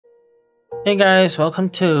Hey guys, welcome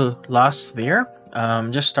to Lost Sphear.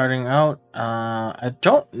 Just starting out. I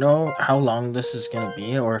don't know how long this is gonna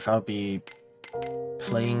be, or if I'll be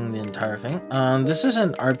playing the entire thing. This is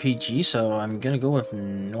an RPG, so I'm gonna go with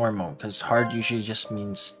normal, because hard usually just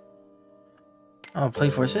means. Oh, play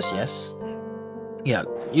forces, yes. Yeah,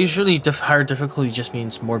 usually hard difficulty just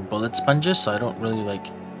means more bullet sponges, so I don't really like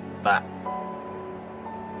that.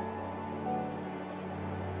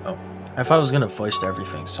 Oh, I thought I was gonna voice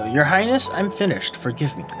everything. So, Your Highness, I'm finished.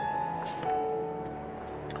 Forgive me.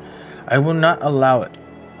 I will not allow it.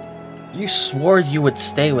 You swore you would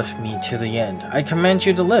stay with me to the end. I command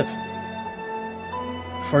you to live.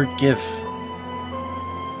 Forgive.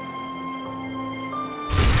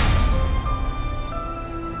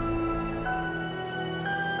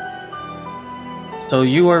 So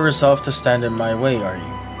you are resolved to stand in my way, are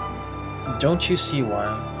you? Don't you see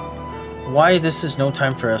why? Why this is no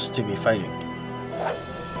time for us to be fighting? Wait,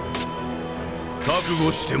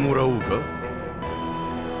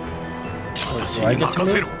 do I get to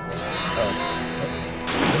move?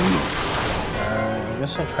 I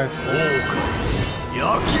guess I'll try full.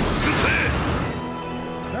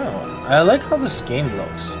 Oh, I like how this game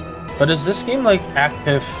looks. But is this game like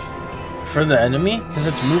active for the enemy? Because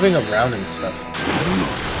it's moving around and stuff.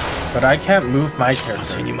 But I can't move my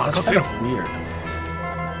character. That's kind of weird.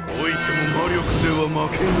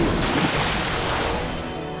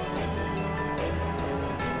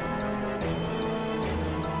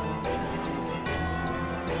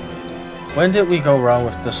 When did we go wrong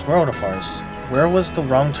with this world of ours? Where was the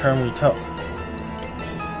wrong turn we took?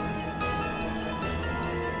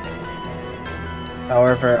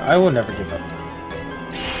 However, I will never give up.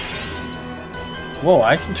 Whoa,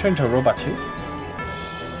 I can turn to a robot too?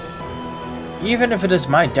 Even if it is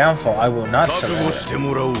my downfall, I will not surrender. Okay,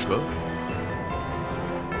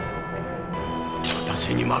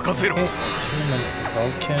 attunement,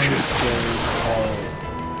 Vulcan skills, all.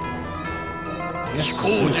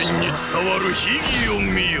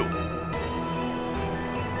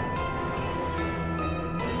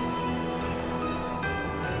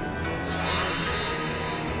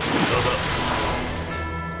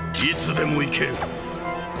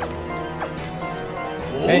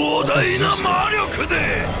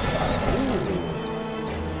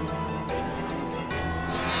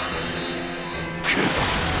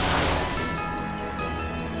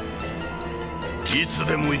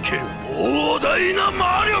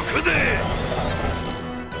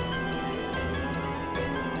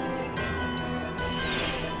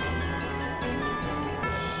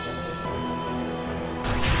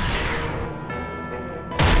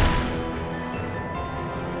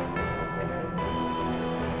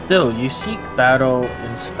 Still, you seek battle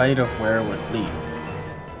in spite of where it would lead.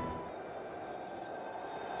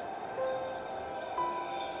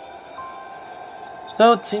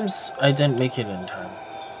 So it seems I didn't make it in time.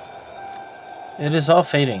 It is all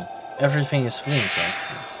fading. Everything is fleeing,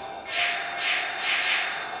 frankly.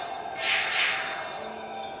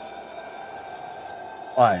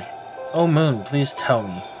 Why? Oh Moon, please tell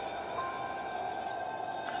me.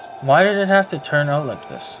 Why did it have to turn out like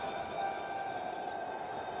this?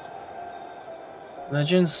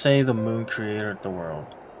 Legends say the moon created the world.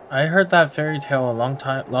 I heard that fairy tale a long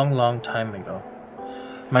time ago.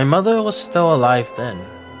 My mother was still alive then.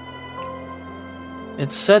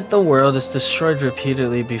 It's said the world is destroyed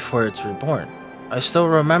repeatedly before it's reborn. I still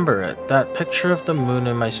remember it, that picture of the moon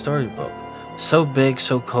in my storybook. So big,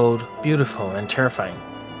 so cold, beautiful, and terrifying.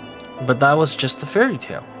 But that was just a fairy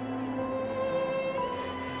tale.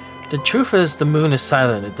 The truth is, the moon is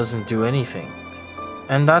silent, it doesn't do anything.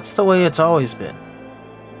 And that's the way it's always been.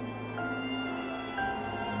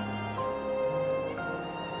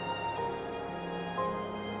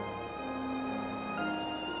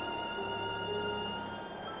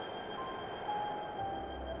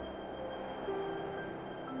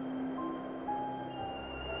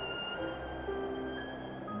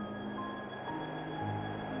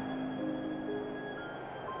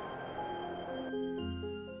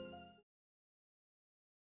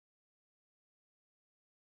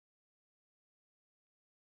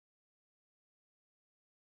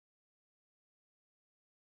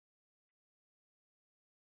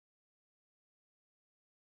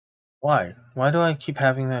 Why? Why do I keep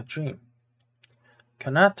having that dream?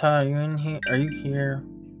 Kanata, are you in here? Are you here?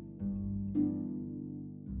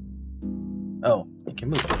 Oh, I can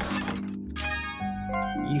move.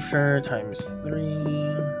 Ether times 3.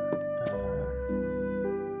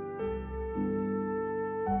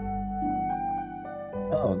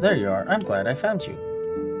 Oh, there you are. I'm glad I found you.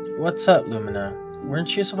 What's up, Lumina?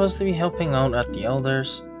 Weren't you supposed to be helping out at the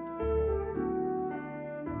Elders?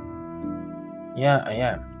 Yeah, I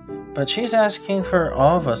am. But she's asking for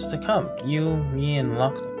all of us to come. You, me, and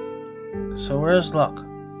Locke. So where's Locke?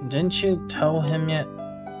 Didn't you tell him yet?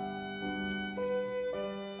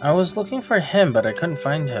 I was looking for him, but I couldn't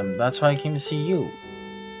find him. That's why I came to see you.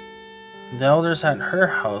 The elder's at her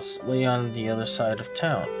house, way on the other side of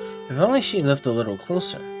town. If only she lived a little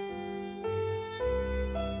closer.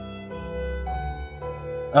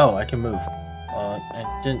 Oh, I can move.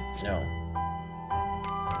 I didn't know.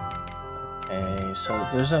 Okay, so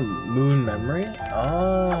there's a moon memory?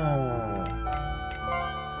 Oh.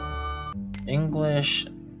 English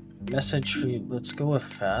message read. Let's go with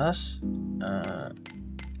fast.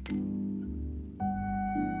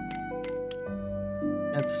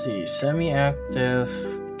 Let's see. Semi-active,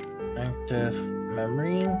 active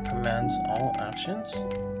memory commands all actions.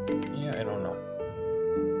 Yeah, I don't know.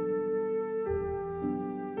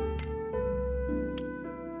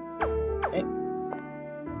 Okay.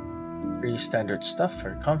 Pretty standard stuff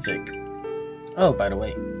for config. Oh, by the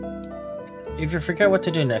way, if you forget what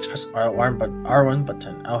to do next, press R1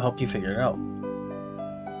 button. I'll help you figure it out.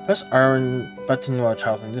 Press R1 button while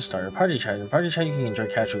traveling to start a party chat. In party chat, you can enjoy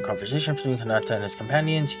casual conversation between Kanata and his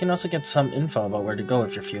companions. You can also get some info about where to go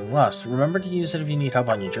if you're feeling lost. Remember to use it if you need help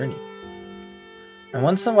on your journey. And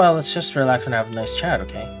once in a while, let's just relax and have a nice chat,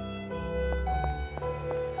 okay?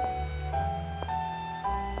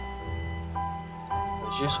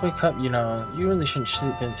 Just wake up, you know. You really shouldn't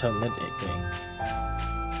sleep until midday.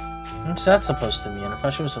 What's that supposed to mean? I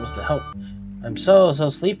thought she was supposed to help. I'm so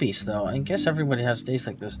sleepy still. I guess everybody has days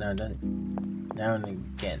like this now and then. Now and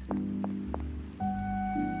again.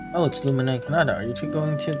 Oh, it's Lumina and Kanata. Are you two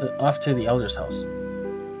going to off to the Elder's house?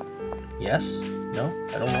 Yes? No?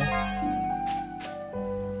 I don't know.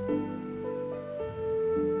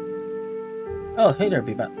 Oh, hey there,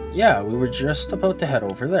 Biba. Yeah, we were just about to head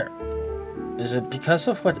over there. Is it because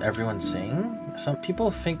of what everyone's saying? Some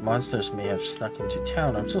people think monsters may have snuck into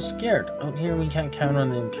town. I'm so scared. Out here we can't count on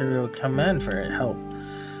the Imperial Command for help.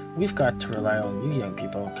 We've got to rely on you young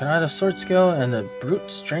people. Kanata's sword skill and the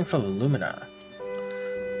brute strength of Illumina.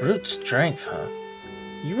 Brute strength, huh?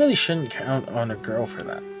 You really shouldn't count on a girl for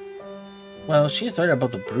that. Well, she's right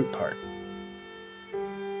about the brute part.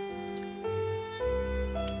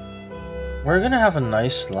 We're gonna have a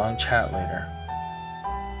nice long chat later.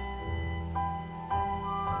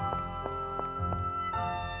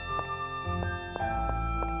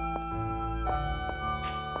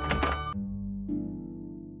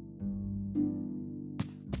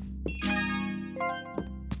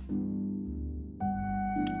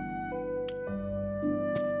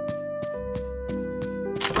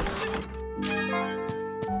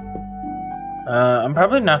 I'm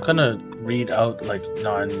probably not gonna read out like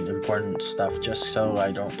non-important stuff just so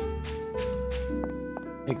I don't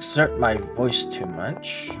exert my voice too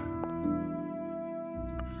much.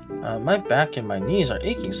 My back and my knees are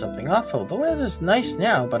aching something awful. The weather's nice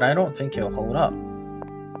now, but I don't think it'll hold up.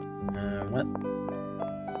 What?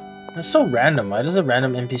 That's so random. Why does a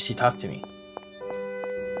random NPC talk to me?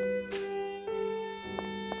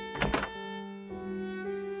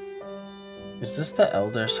 Is this the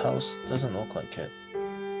Elder's house? Doesn't look like it.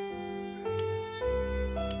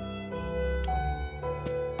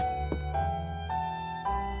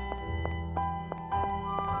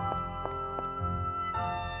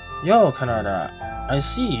 Yo, Kanata. I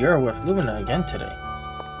see you're with Lumina again today.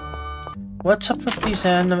 What's up with these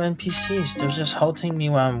random NPCs? They're just halting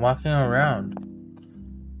me while I'm walking around.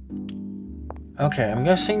 Okay, I'm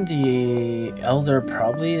guessing the Elder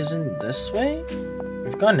probably isn't this way?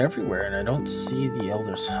 We've gone everywhere and I don't see the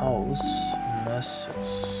Elder's house, unless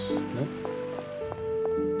it's... Nope.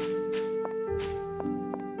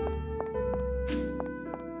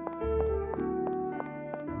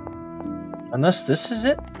 Unless this is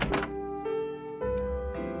it?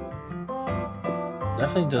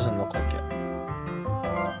 Definitely doesn't look like it.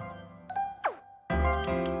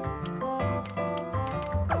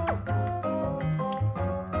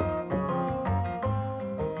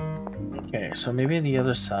 Okay, so maybe the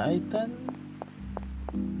other side then?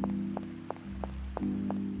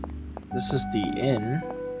 This is the inn.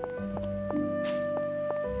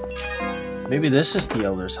 Maybe this is the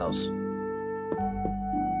Elder's house.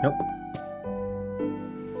 Nope.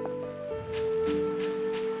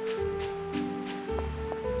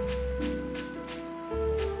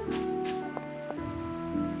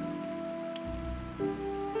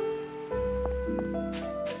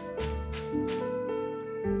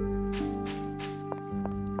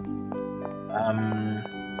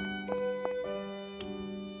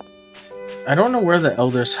 I don't know where the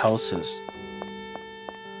Elder's house is.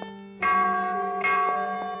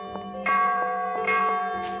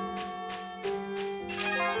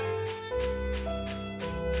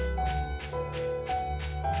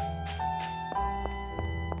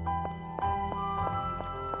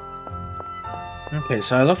 Okay,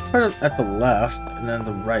 so I look for it at the left and then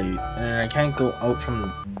the right, and then I can't go out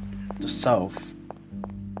from the south.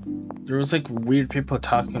 There was like weird people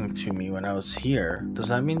talking to me when I was here. Does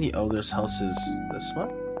that mean the elder's house is this one?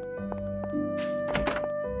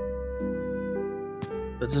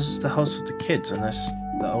 But this is the house with the kids, unless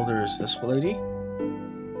the elder is this lady?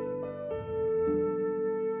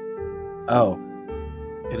 Oh,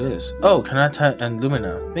 it is. Oh, Kanata and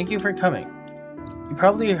Lumina, thank you for coming. You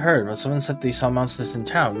probably heard when someone said they saw monsters in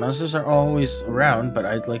town. Monsters are always around, but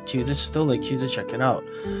I'd still like you to check it out.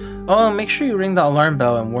 Oh, make sure you ring the alarm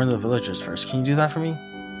bell and warn the villagers first. Can you do that for me?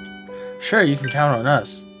 Sure, you can count on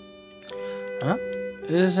us. Huh?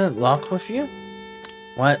 Isn't Locke with you?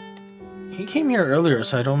 What? He came here earlier,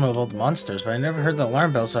 so I don't know about the monsters, but I never heard the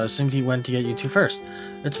alarm bell, so I assumed he went to get you two first.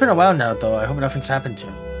 It's been a while now, though. I hope nothing's happened to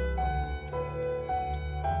him.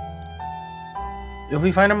 If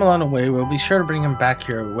we find him along the way, we'll be sure to bring him back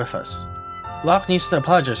here with us. Locke needs to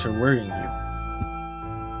apologize for worrying you.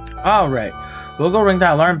 Alright, we'll go ring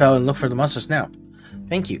that alarm bell and look for the monsters now.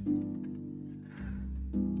 Thank you.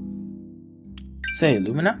 Say,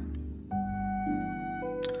 Lumina?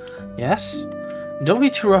 Yes? Don't be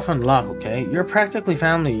too rough on Locke, okay? You're practically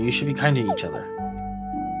family, you should be kind to each other.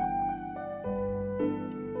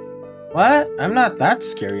 What? I'm not that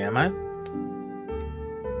scary, am I?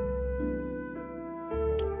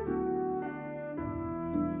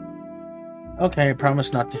 Okay, I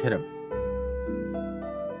promise not to hit him.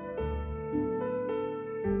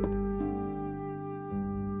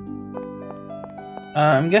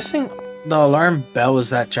 I'm guessing the alarm bell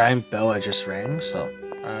is that giant bell I just rang, so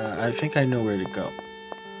I think I know where to go.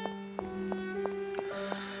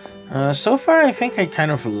 So far, I think I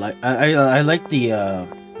kind of like I like the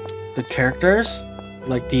characters,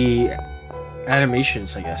 like the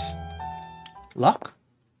animations, I guess. Locke?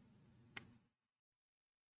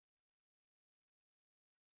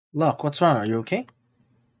 Locke, what's wrong? Are you okay?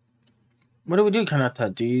 What do we do,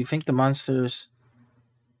 Kanata? Do you think the monsters...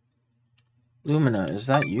 Lumina, is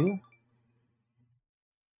that you?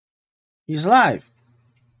 He's alive!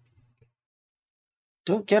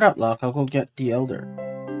 Don't get up, Locke. I'll go get the elder.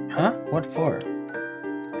 Huh? What for?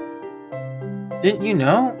 Didn't you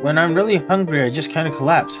know? When I'm really hungry, I just kind of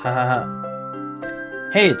collapse. Ha ha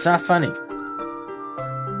ha. Hey, it's not funny.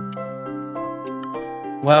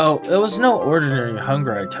 Well, it was no ordinary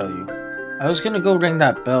hunger, I tell you. I was gonna go ring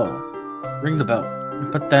the bell.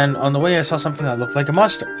 But then, on the way, I saw something that looked like a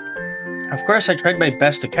monster. Of course, I tried my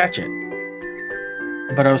best to catch it.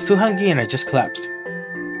 But I was too hungry and I just collapsed.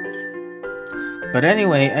 But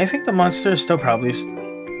anyway, I think the monster is probably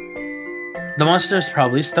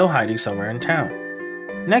still hiding somewhere in town.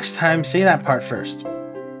 Next time, say that part first.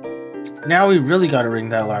 Now we really gotta ring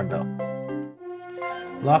that alarm bell.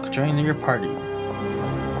 Locke, join your party.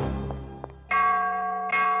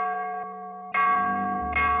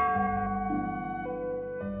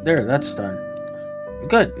 There, that's done.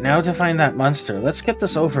 Good, now to find that monster. Let's get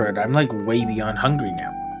this over it. I'm like way beyond hungry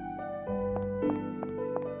now.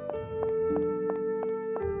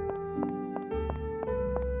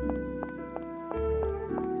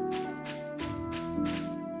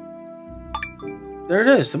 There it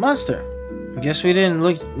is, the monster. I guess we didn't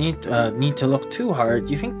need to look too hard.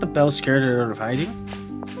 Do you think the bell scared it out of hiding?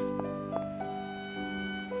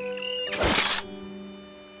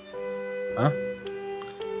 Huh?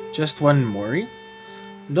 Just one Mori?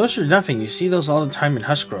 Those are nothing. You see those all the time in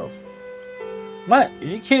Hushgrove. What? Are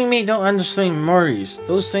you kidding me? Don't understand Moris.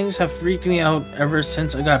 Those things have freaked me out ever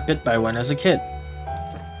since I got bit by one as a kid.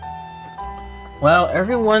 Well,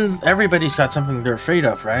 everybody's got something they're afraid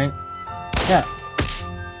of, right? Yeah.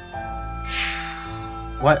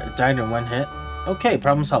 What? It died in one hit? Okay,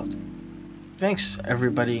 problem solved. Thanks,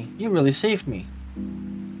 everybody. You really saved me.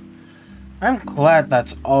 I'm glad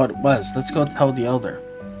that's all it was. Let's go tell the elder.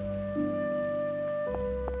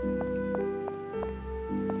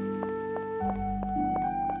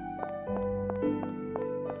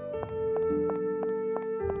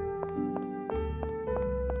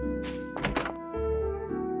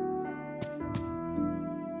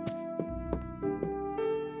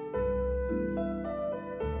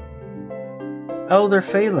 Elder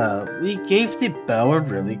Fela, we gave the bell a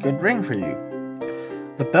really good ring for you.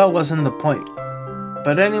 The bell wasn't the point.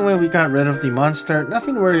 But anyway, we got rid of the monster,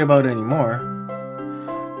 nothing to worry about anymore.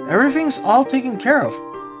 Everything's all taken care of.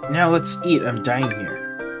 Now let's eat, I'm dying here.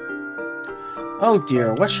 Oh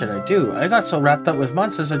dear, what should I do? I got so wrapped up with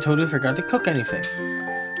monsters I totally forgot to cook anything.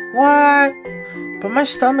 What? But my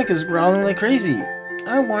stomach is growling like crazy.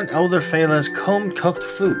 I want Elder Fela's home-cooked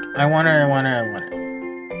food. I want it.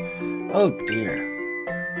 Oh dear.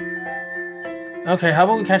 Okay, how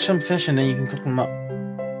about we catch some fish and then you can cook them up?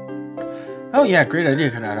 Oh yeah, great idea,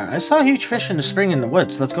 Kanata. I saw a huge fish in the spring in the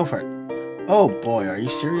woods. Let's go for it. Oh boy, are you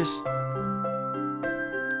serious?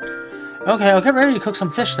 Okay, I'll get ready to cook some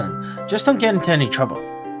fish then. Just don't get into any trouble.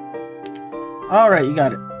 Alright, you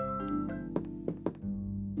got it.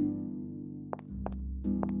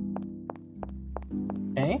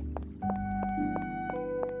 Okay.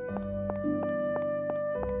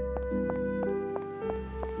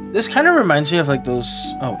 This kind of reminds me of like those...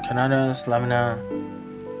 Oh, Kanata, Slamina...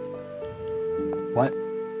 What?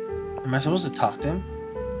 Am I supposed to talk to him?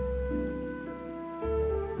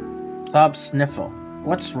 Bob Sniffle.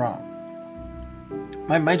 What's wrong?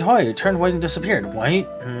 My toy, it turned white and disappeared. White?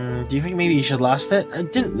 Do you think maybe you should lost it? I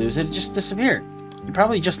didn't lose it, it just disappeared. You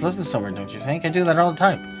probably just left it somewhere, don't you think? I do that all the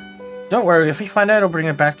time. Don't worry, if we find out, I'll bring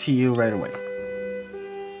it back to you right away.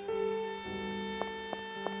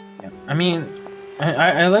 Yeah. I mean,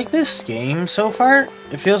 I like this game so far.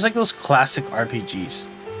 It feels like those classic RPGs.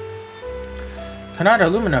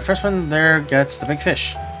 Kanata, Lumina, first one there gets the big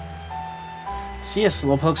fish. See us,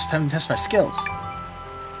 Slowpoke, it's time to test my skills.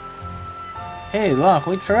 Hey, Locke,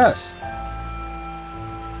 wait for us.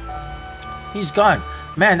 He's gone.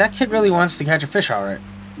 Man, that kid really wants to catch a fish, alright.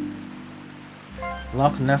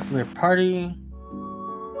 Locke Neffler party.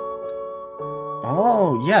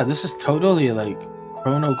 Oh, yeah, this is totally like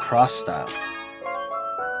Chrono Cross style.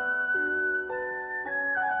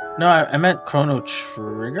 No, I meant Chrono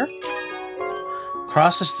Trigger?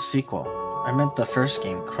 Cross is the sequel. I meant the first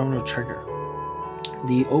game, Chrono Trigger.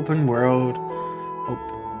 The open world...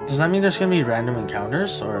 Does that mean there's gonna be random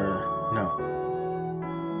encounters, or no?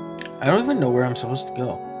 I don't even know where I'm supposed to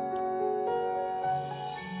go.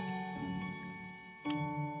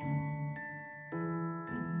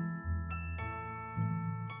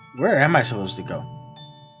 Where am I supposed to go?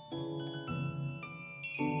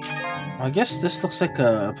 Well, I guess this looks like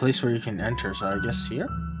a place where you can enter, so I guess here?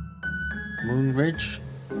 Moon Ridge?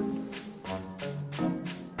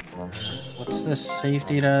 What's this? Save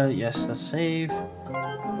data? Yes, that's save.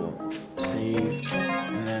 Saved.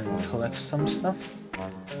 And then collect some stuff.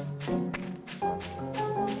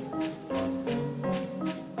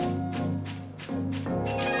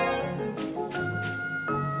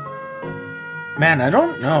 Man, I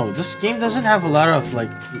don't know. This game doesn't have a lot of like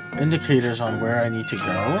indicators on where I need to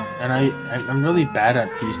go, and I'm really bad at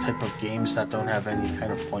these type of games that don't have any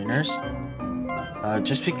kind of pointers.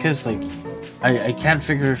 Just because like I can't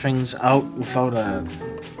figure things out without a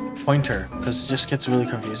pointer, because it just gets really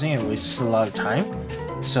confusing and wastes a lot of time.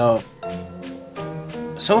 So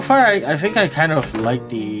far I think I kind of like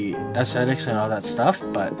the aesthetics and all that stuff,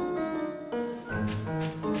 but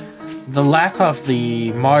the lack of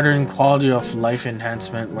the modern quality of life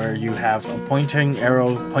enhancement where you have a pointing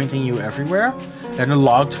arrow pointing you everywhere and a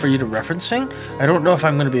log for you to referencing, I don't know if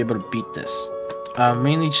I'm going to be able to beat this.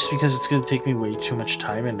 Mainly just because it's going to take me way too much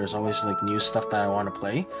time and there's always like new stuff that I want to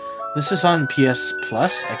play. This is on PS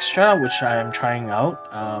Plus Extra, which I am trying out,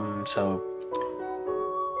 so...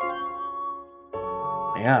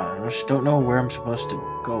 yeah, I just don't know where I'm supposed to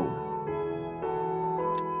go.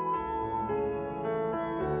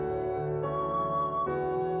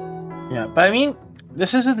 Yeah, but I mean,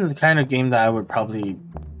 this isn't the kind of game that I would probably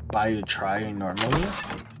buy to try normally.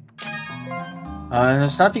 And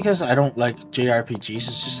it's not because I don't like JRPGs,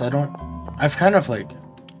 it's just I've kind of like...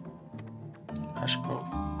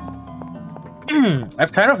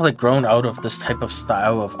 I've kind of like grown out of this type of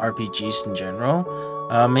style of RPGs in general.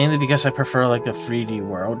 Mainly because I prefer like a 3D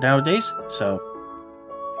world nowadays, so...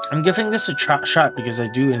 I'm giving this a shot because I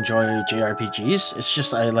do enjoy JRPGs, it's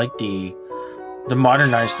just I like the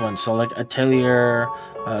modernized ones, so like Atelier,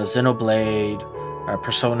 Xenoblade,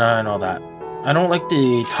 Persona and all that. I don't like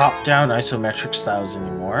the top-down isometric styles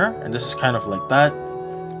anymore, and this is kind of like that.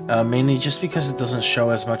 Mainly just because it doesn't show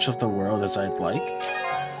as much of the world as I'd like.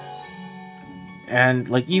 And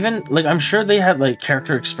like even, like I'm sure they had like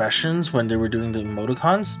character expressions when they were doing the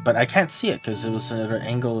emoticons, but I can't see it because it was at an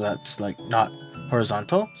angle that's like not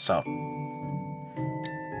horizontal, so.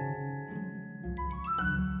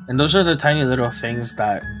 And those are the tiny little things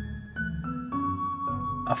that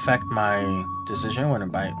affect my decision when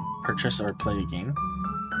I purchase or play a game.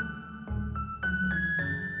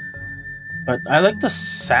 But I like the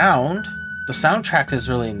sound. The soundtrack is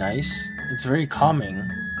really nice. It's very calming.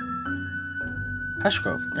 Hush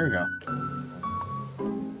Grove, there we go.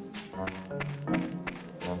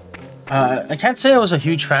 I can't say I was a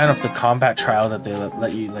huge fan of the combat trial that they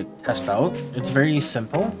let you like test out. It's very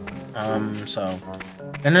simple. So.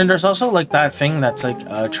 And then there's also like that thing that's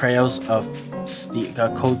like Trails of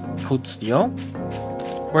Code Steel,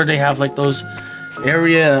 where they have like those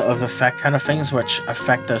area of effect kind of things which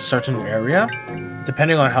affect a certain area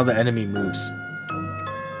depending on how the enemy moves.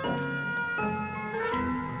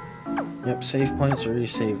 Yep, save points already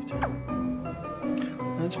saved.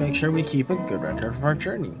 Let's make sure we keep a good record of our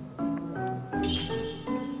journey.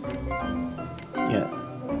 Yeah.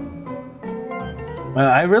 Well,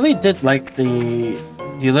 I really did like the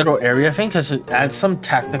little area thing because it adds some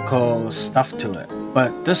tactical stuff to it.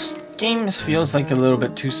 But this game feels like a little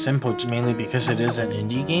bit too simple, mainly because it is an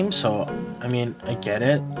indie game. So, I mean, I get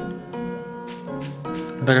it.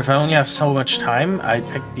 But if I only have so much time, I'd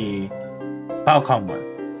pick the Falcon one.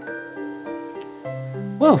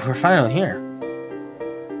 Whoa, we're finally here.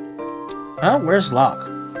 Oh, where's Locke?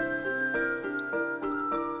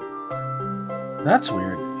 That's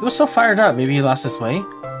weird. He was so fired up, maybe he lost his way?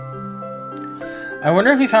 I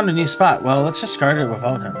wonder if he found a new spot. Well, let's just guard it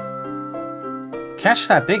without him. Catch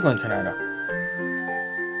that big one, Kanata.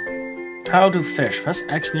 How to fish. Press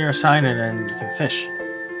X near a sign and then you can fish.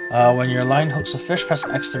 When your line hooks a fish, press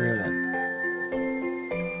X to reel it.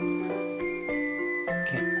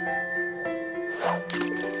 Okay.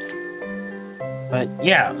 But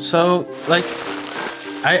yeah, so like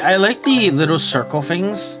I like the little circle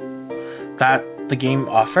things that the game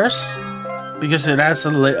offers because it adds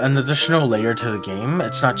an additional layer to the game.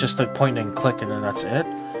 It's not just like point and click and then that's it.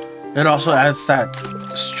 It also adds that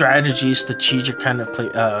strategy, strategic kind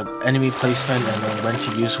of enemy placement and then when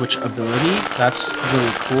to use which ability. That's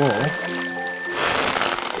really cool.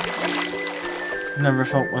 Never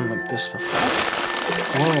felt one like this before.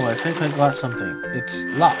 Whoa, I think I got something. It's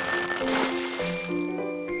Locke.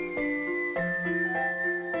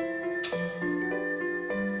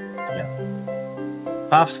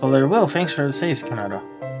 Pops Spoiler Will, thanks for the saves, Kanata.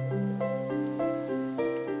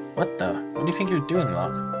 What the? What do you think you're doing,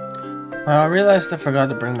 Locke? Well, I realized I forgot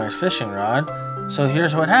to bring my fishing rod. So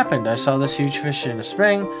here's what happened. I saw this huge fish in the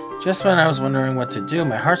spring. Just when I was wondering what to do,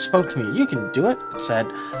 my heart spoke to me. You can do it, it said.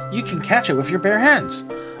 You can catch it with your bare hands.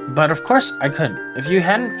 But of course, I couldn't. If you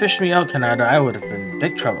hadn't fished me out, Kanata, I would have been in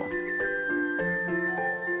big trouble.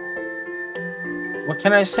 What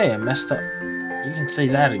can I say? I messed up. You can say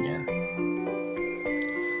that again.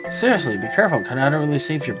 Seriously, be careful. Kanata really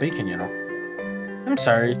saved your bacon, you know. I'm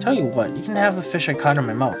sorry. Tell you what, you can have the fish I caught in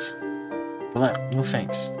my mouth. But no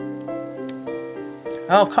thanks.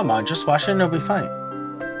 Oh, come on. Just wash it and it'll be fine.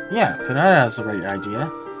 Yeah, Kanata has the right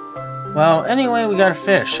idea. Well, anyway, we got a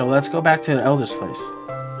fish, so let's go back to the Elder's place.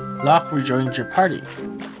 Locke rejoined your party.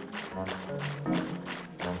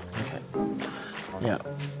 Okay.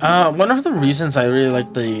 Yeah. One of the reasons I really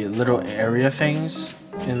like the little area things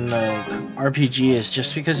in the RPG is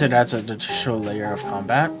just because it adds an additional layer of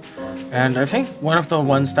combat. And I think one of the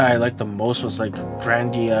ones that I liked the most was like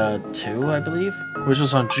Grandia 2, I believe, which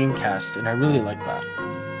was on Dreamcast, and I really liked that.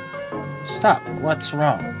 Stop, what's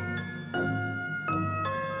wrong?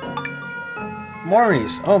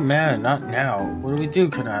 Maurice, oh man, not now. What do we do,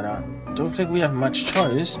 Kanata? Don't think we have much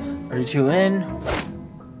choice. Are you two in?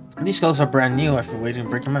 These skulls are brand new, I've been waiting to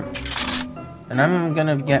break them up. And I'm not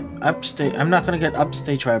gonna get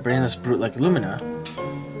upstaged by a brainless brute like Lumina.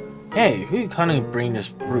 Hey, who are you calling a brainless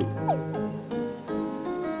brute?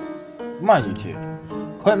 Come on, you two.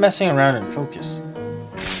 Quit messing around and focus.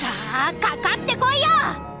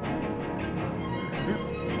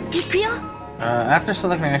 After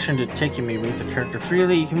selecting action to take, you may move the character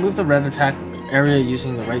freely. You can move the red attack area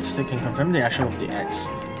using the right stick and confirm the action with the X.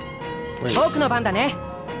 Wait.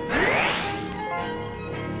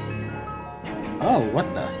 Oh,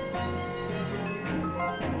 what the?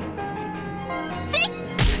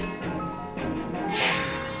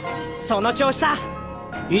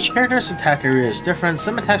 Each character's attack area is different.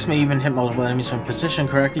 Some attacks may even hit multiple enemies when positioned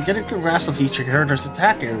correctly. Get a good grasp of each character's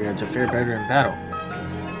attack area to fare better in battle.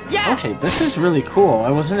 Yeah. Okay, this is really cool.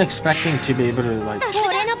 I wasn't expecting to be able to like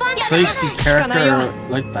place the character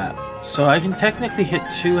like that. So I can technically hit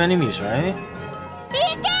 2 enemies, right?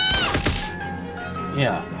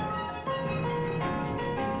 Yeah.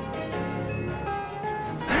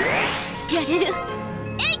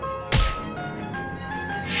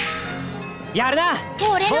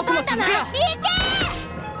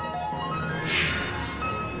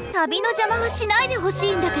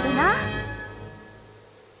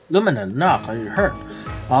 Lumina, knock, are you hurt?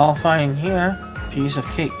 All fine here. Piece of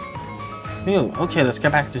cake. Ew, okay, let's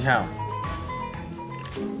get back to town.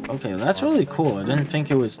 Okay, that's really cool. I didn't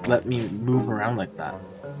think it would let me move around like that.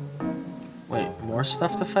 Wait, more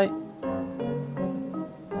stuff to fight?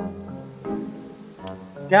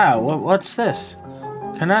 Yeah, what's this?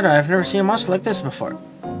 Kanata, I've never seen a monster like this before.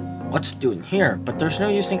 What's it doing here? But there's no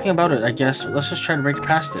use thinking about it, I guess. Let's just try to break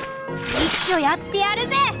past it.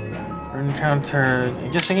 Encounter. I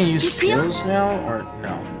guess I can use skills now, or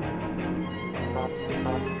no?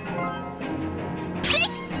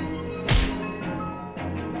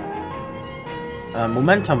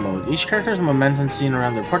 Momentum mode. Each character's momentum seen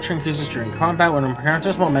around their portrait increases during combat. When a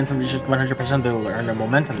character's momentum reaches 100%, they will earn a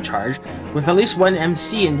momentum charge, with at least one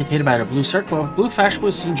MC indicated by a blue circle. A blue flash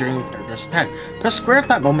was seen during the character's attack. Press square at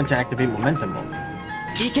that moment to activate momentum mode.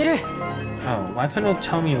 Oh, why couldn't it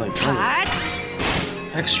tell me, like,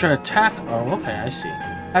 oh, extra attack? Oh, okay, I see.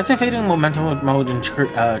 Activating momentum mode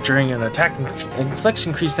during an attack inflicts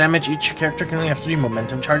increased damage. Each character can only have 3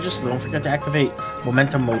 momentum charges, so don't forget to activate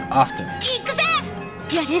momentum mode often.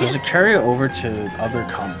 Does it carry over to other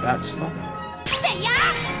combats though?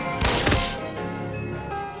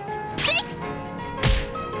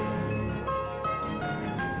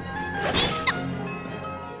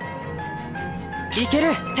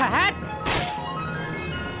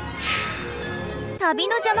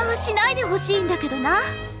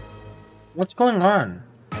 What's going on?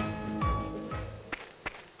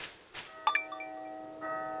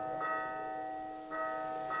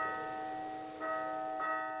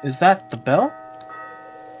 Is that the bell?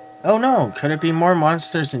 Oh no, could it be more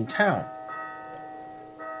monsters in town?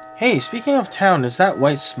 Hey, speaking of town, is that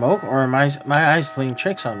white smoke, or are my eyes playing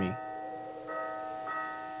tricks on me?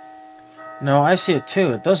 No, I see it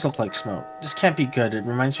too. It does look like smoke. This can't be good. It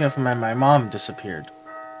reminds me of when my mom disappeared.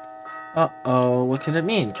 Uh-oh, what could it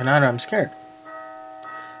mean? Kanata, I'm scared.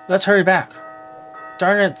 Let's hurry back.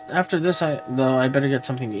 Darn it, after this, I better get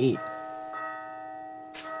something to eat.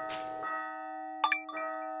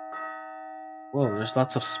 Whoa, there's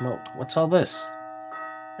lots of smoke. What's all this?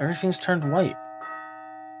 Everything's turned white.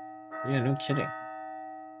 Yeah, no kidding.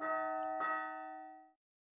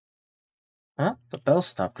 Huh? The bell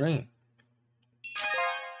stopped ringing.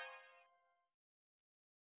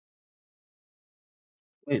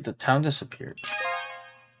 Wait, the town disappeared.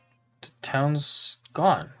 The town's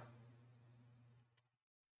gone.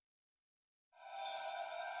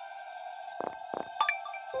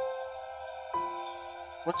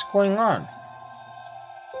 What's going on?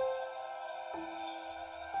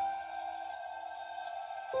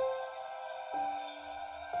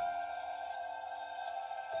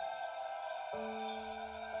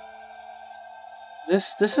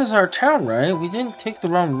 This is our town, right? We didn't take the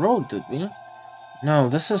wrong road, did we? No,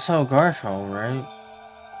 this is Garfell, right?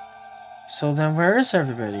 So then where is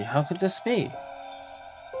everybody? How could this be?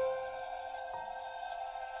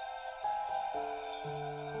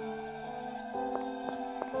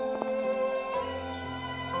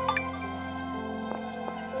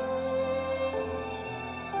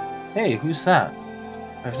 Hey, who's that?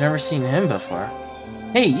 I've never seen him before.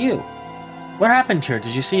 Hey, you! What happened here?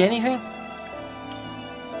 Did you see anything?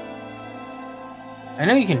 I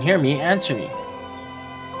know you can hear me. Answer me.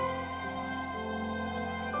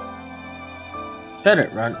 Shut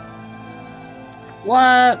it, Runt.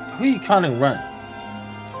 What? Who are you calling Runt?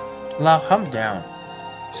 La, calm down.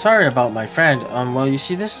 Sorry about my friend. Well, you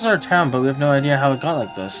see, this is our town, but we have no idea how it got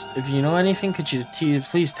like this. If you know anything, could you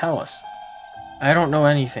please tell us? I don't know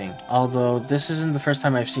anything, although this isn't the first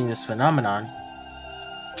time I've seen this phenomenon.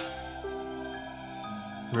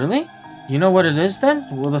 Really? You know what it is then?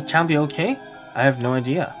 Will the town be okay? I have no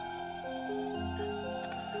idea.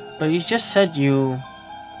 But you just said you...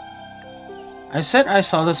 I said I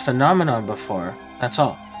saw this phenomenon before, that's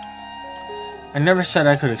all. I never said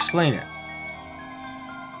I could explain it.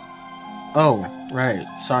 Oh, right,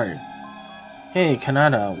 sorry. Hey,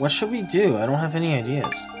 Kanata, what should we do? I don't have any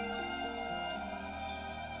ideas.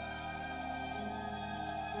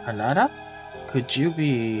 Kanata? Could you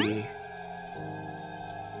be...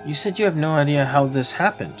 You said you have no idea how this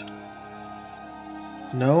happened.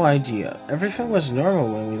 No idea. Everything was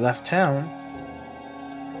normal when we left town.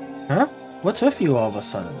 Huh? What's with you all of a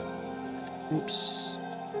sudden? Oops.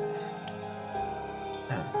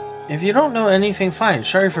 If you don't know anything, fine.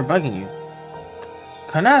 Sorry for bugging you.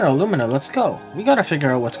 Kanata, Lumina, let's go. We gotta figure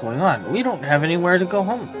out what's going on. We don't have anywhere to go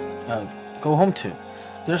home to.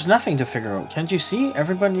 There's nothing to figure out. Can't you see?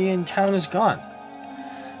 Everybody in town is gone.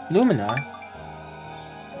 Lumina?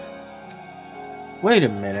 Wait a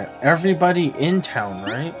minute. Everybody in town,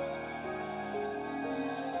 right?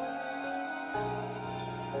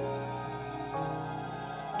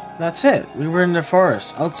 That's it. We were in the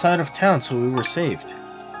forest, outside of town, so we were saved.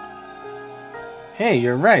 Hey,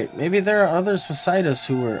 you're right. Maybe there are others beside us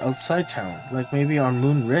who were outside town, like maybe on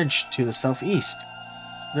Moon Ridge to the southeast.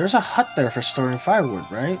 There's a hut there for storing firewood,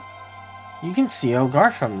 right? You can see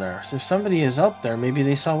Elgar from there, so if somebody is out there, maybe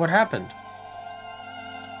they saw what happened.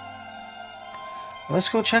 Let's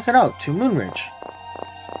go check it out, to Moon Ridge.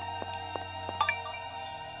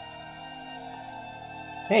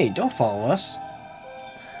 Hey, don't follow us.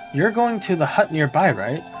 You're going to the hut nearby,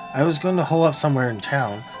 right? I was going to hole up somewhere in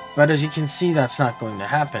town, but as you can see, that's not going to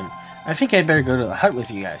happen. I think I'd better go to the hut with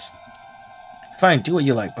you guys. Fine, do what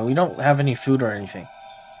you like, but we don't have any food or anything.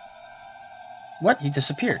 What? He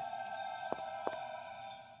disappeared.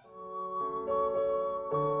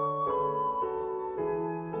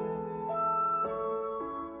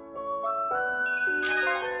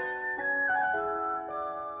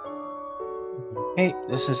 Hey,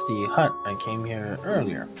 this is the hut. I came here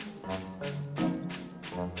earlier.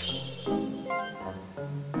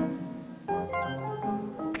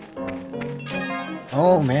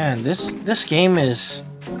 Oh man, this game is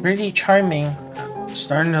pretty charming. I'm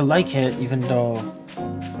starting to like it, even though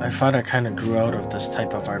I thought I kind of grew out of this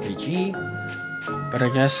type of RPG. But I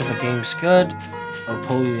guess if a game's good, I'll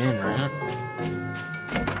pull you in, right?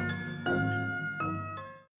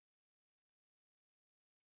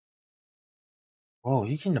 Whoa,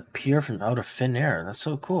 you can appear from out of thin air. That's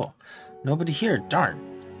so cool. Nobody here, darn.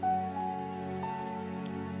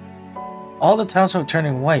 All the townsfolk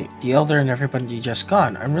turning white. The elder and everybody just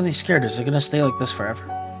gone. I'm really scared. Is it gonna stay like this forever?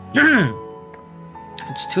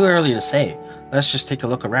 It's too early to say. Let's just take a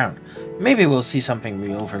look around. Maybe we'll see something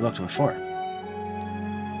we overlooked before.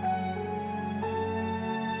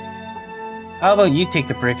 How about you take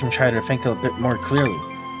the break and try to think a bit more clearly?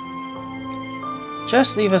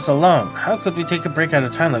 Just leave us alone. How could we take a break at a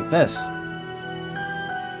time like this?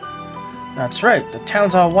 That's right, the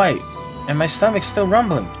town's all white, and my stomach's still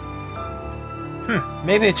rumbling.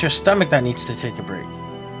 Maybe it's your stomach that needs to take a break.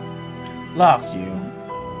 Lock you.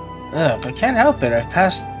 Ugh, I can't help it. I've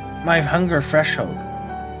passed my hunger threshold.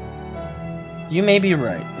 You may be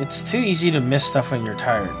right. It's too easy to miss stuff when you're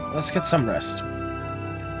tired. Let's get some rest.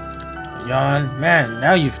 Yawn. Man,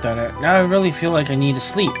 now you've done it. Now I really feel like I need to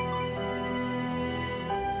sleep.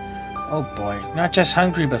 Oh boy, not just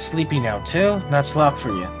hungry but sleepy now too? That's luck for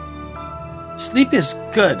you. Sleep is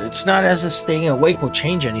good. It's not as if staying awake will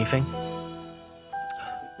change anything.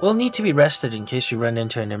 We'll need to be rested in case we run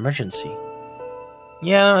into an emergency.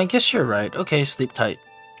 Yeah, I guess you're right. Okay, sleep tight.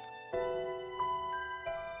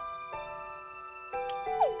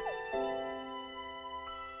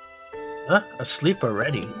 Huh? Asleep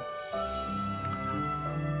already?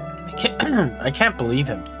 I can't believe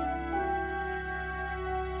him.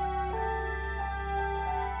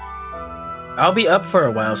 I'll be up for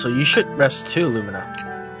a while, so you should rest too,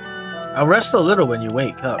 Lumina. I'll rest a little when you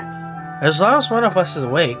wake up. As long as one of us is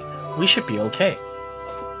awake, we should be okay.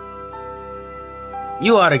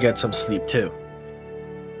 You ought to get some sleep too.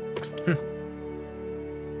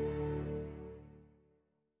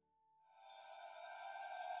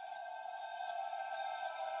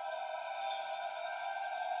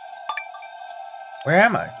 Where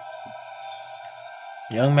am I?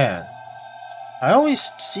 Young man. I always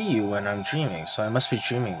see you when I'm dreaming, so I must be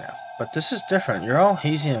dreaming now. But this is different. You're all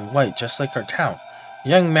hazy and white, just like our town.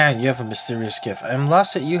 Young man, you have a mysterious gift. I am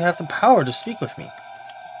lost that you have the power to speak with me.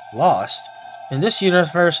 Lost? In this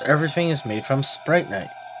universe, everything is made from Sprite-Night.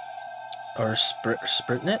 Or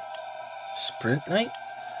Sprite-Night? Sprite-Night?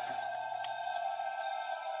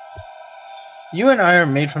 You and I are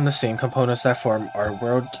made from the same components that form our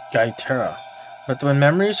world Gaetera. But when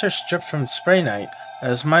memories are stripped from Sprite-Night,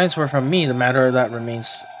 as minds were from me, the matter that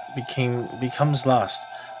remains becomes lost.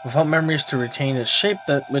 Without memories to retain its shape,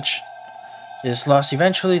 that which is lost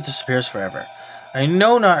eventually disappears forever. I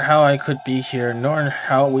know not how I could be here, nor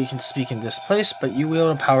how we can speak in this place, but you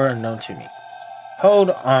wield a power unknown to me. Hold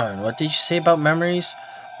on, what did you say about memories?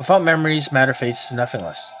 Without memories, matter fades to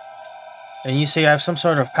nothingness. And you say I have some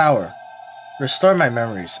sort of power. Restore my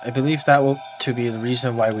memories. I believe that will to be the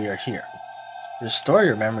reason why we are here. Restore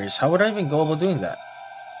your memories? How would I even go about doing that?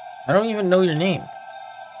 I don't even know your name.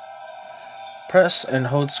 Press and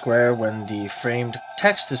hold square when the framed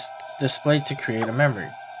text is displayed to create a memory.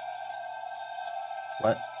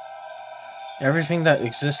 What? Everything that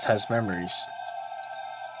exists has memories.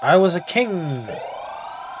 I was a king!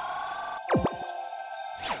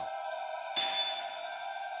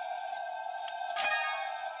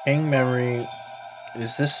 King memory.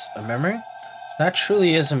 Is this a memory? That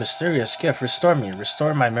truly is a mysterious gift. Restore me.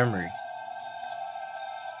 Restore my memory.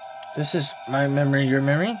 This is my memory, your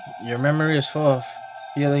memory? Your memory is full of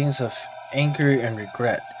feelings of anger and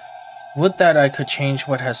regret. Would that I could change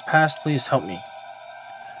what has passed, please help me.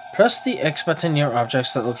 Press the X button near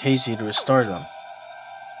objects that look hazy to restore them.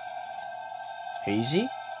 Hazy?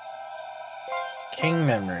 King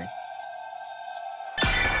memory.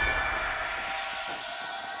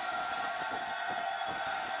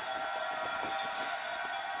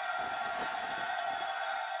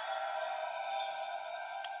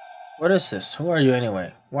 What is this? Who are you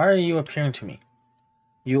anyway? Why are you appearing to me?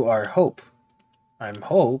 You are Hope. I'm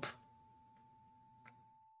Hope.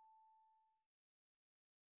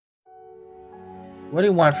 What do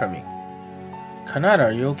you want from me? Kanata,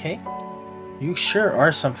 are you okay? You sure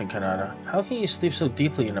are something, Kanata. How can you sleep so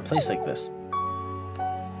deeply in a place like this?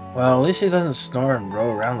 Well, at least he doesn't snore and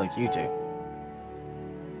roll around like you do.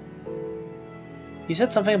 He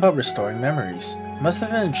said something about restoring memories. Must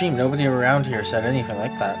have been a dream. Nobody around here said anything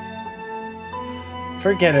like that.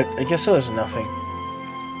 Forget it. I guess it was nothing.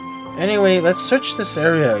 Anyway, let's search this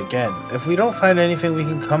area again. If we don't find anything, we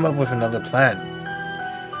can come up with another plan.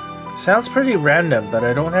 Sounds pretty random, but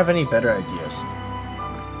I don't have any better ideas.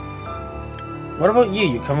 What about you?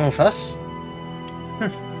 You coming with us?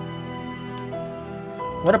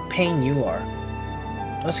 What a pain you are.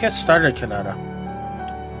 Let's get started, Kanata.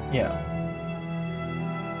 Yeah.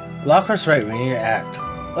 Locker's right, we need to act.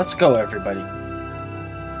 Let's go, everybody.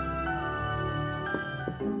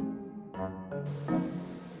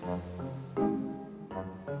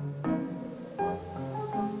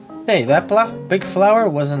 Hey, that big flower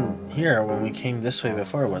wasn't here when we came this way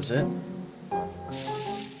before, was it?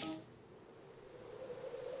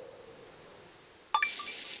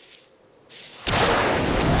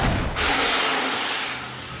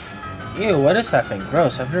 Ew, what is that thing?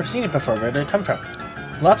 Gross, I've never seen it before. Where did it come from?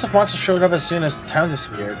 Lots of monsters showed up as soon as the town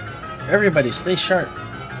disappeared. Everybody, stay sharp.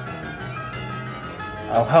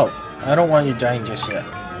 I'll help. I don't want you dying just yet.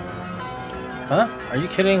 Huh? Are you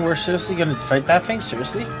kidding? We're seriously gonna fight that thing?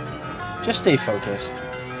 Seriously? Just stay focused.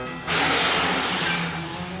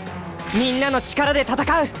 みんなの力で戦う。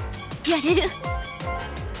やれる。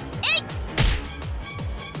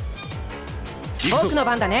僕の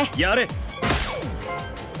番だね。やれ。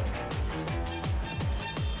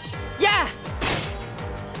やあ。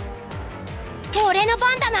俺の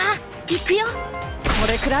番だな。行くよ。こ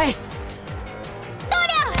れくらい。どり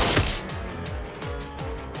ゃ。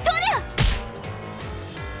どりゃ。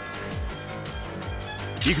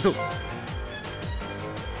行くぞ。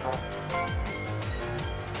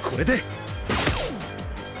これで。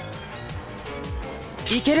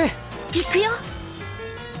いける。行くよ。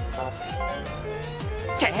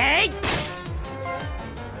てい。えい。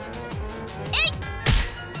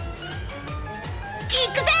行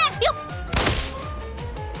くぜ。よっ。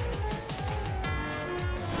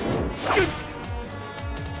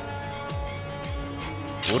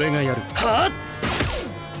俺がやる。はあ。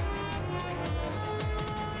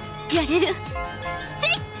やれる。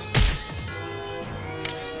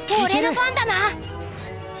俺の番だな。いけ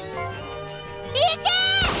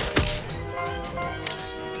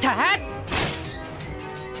ー。たっ。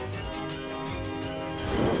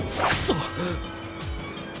くそ。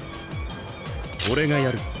俺が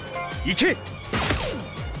やる。いけ。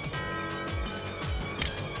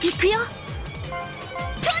行くよ。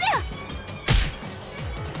そり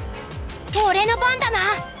ゃ。俺の番だな。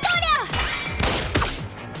そり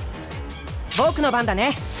ゃ。僕の番だ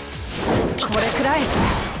ね。これくらい。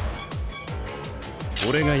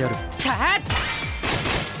俺がやる。たっ。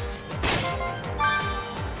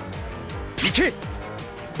行け。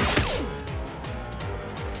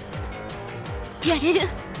やれる。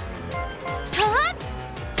たっ。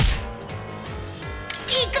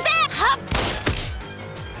行くぜ。はっ。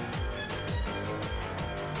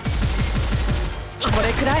こ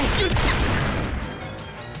れくらい。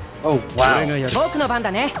Oh wow! 僕の番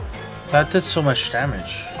だね。That did so much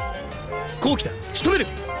damage. こうきだ。仕留める。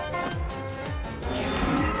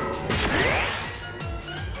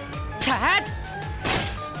たっ。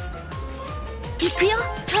行くよ。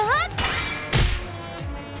たっ。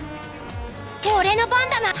俺の番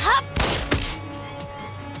だな。はっ。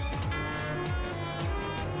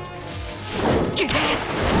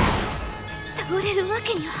倒れるわ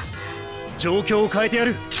けには。状況を変えてや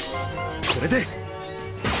る。これで。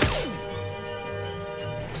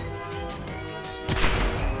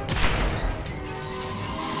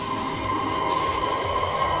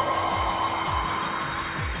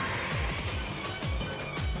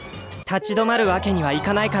立ち止まるわけにはい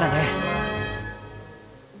かないからね。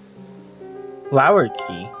Flower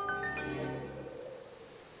key.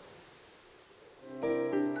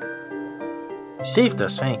 Saved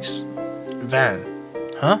us, thanks. Van.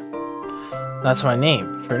 Huh? That's my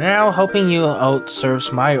name. For now, helping you out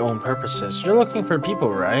serves my own purposes. You're looking for people,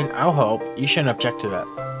 right? I'll help. You shouldn't object to that.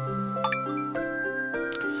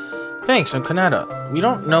 Thanks, I'm Kanata. We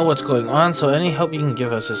don't know what's going on, so any help you can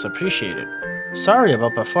give us is appreciated. Sorry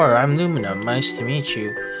about before, I'm Lumina. Nice to meet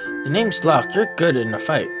you. The name's Locke. You're good in a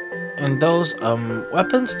fight. And those,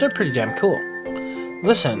 weapons, they're pretty damn cool.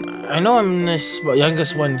 Listen, I know I'm this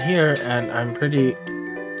youngest one here, and I'm pretty...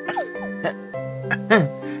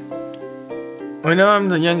 I know I'm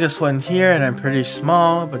the youngest one here and I'm pretty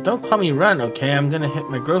small, but don't call me Run, okay? I'm gonna hit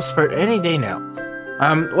my growth spurt any day now.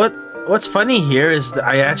 What's funny here is that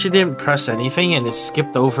I actually didn't press anything and it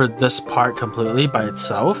skipped over this part completely by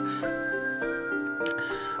itself.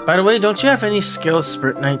 By the way, don't you have any skill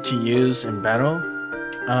Sprint Knight to use in battle?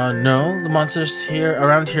 No. The monsters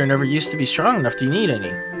around here never used to be strong enough to need any.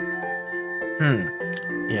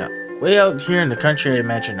 Yeah. Way out here in the country, I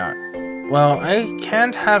imagine not. Well, I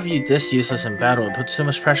can't have you this useless in battle. It puts too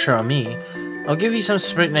much pressure on me. I'll give you some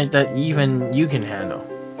Sprint Knight that even you can handle.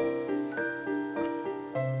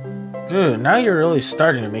 Good, now you're really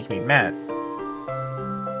starting to make me mad.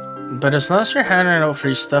 But as long as you're handing out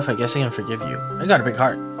free stuff, I guess I can forgive you. I got a big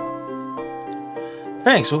heart.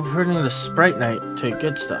 Thanks, we'll put in the Sprite Knight to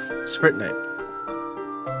good stuff. Sprint Knight.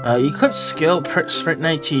 Equip skill Sprint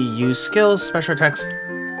Knight to use skills, special attacks,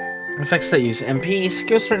 effects that use MP.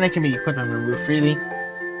 Skill Sprint Knight can be equipped and removed freely.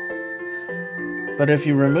 But if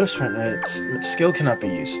you remove Sprint Knight, skill cannot be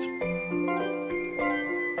used.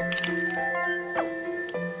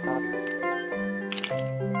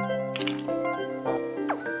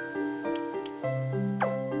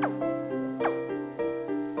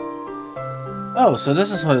 Oh, so this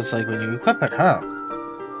is what it's like when you equip it, huh?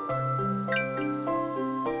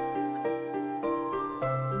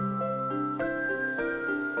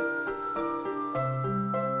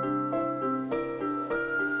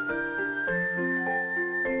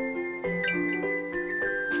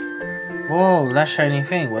 Whoa, that shiny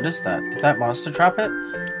thing, what is that? Did that monster drop it?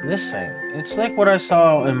 This thing. It's like what I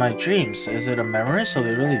saw in my dreams. Is it a memory so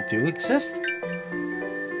they really do exist?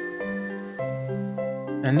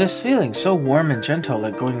 And this feeling, so warm and gentle,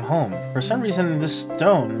 like going home. For some reason, this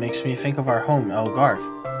stone makes me think of our home,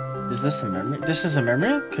 Elgarth. Is this a memory? This is a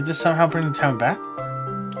memory? Could this somehow bring the town back?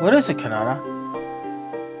 What is it, Kanata?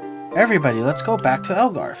 Everybody, let's go back to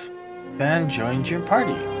Elgarth. Van joined your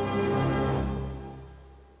party.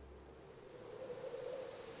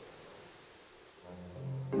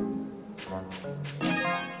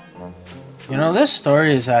 You know, this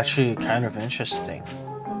story is actually kind of interesting.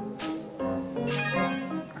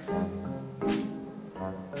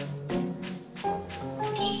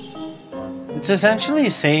 It's essentially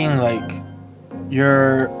saying, like,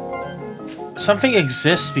 something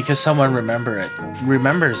exists because someone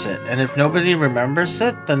remembers it. And if nobody remembers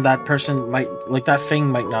it, then that person that thing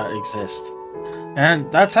might not exist.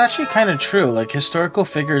 And that's actually kind of true. Like, historical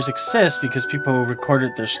figures exist because people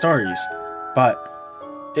recorded their stories. But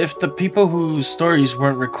if the people whose stories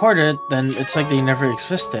weren't recorded, then it's like they never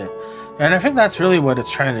existed. And I think that's really what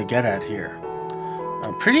it's trying to get at here.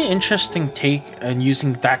 A pretty interesting take on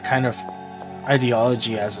using that kind of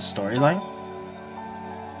ideology as a storyline.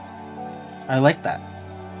 I like that.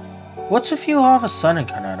 What's with you all of a sudden,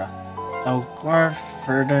 Kanata? Elgarth,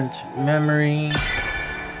 verdant memory.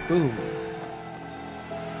 Boom.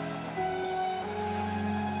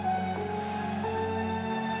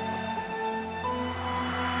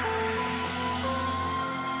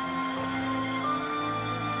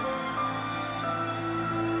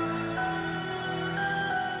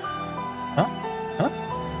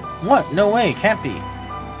 What? No way, it can't be.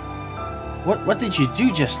 What did you do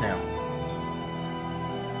just now?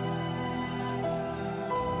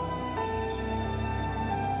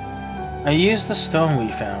 I used the stone we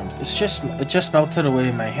found. It just melted away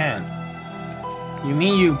in my hand. You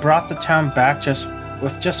mean you brought the town back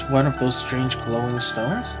with just one of those strange glowing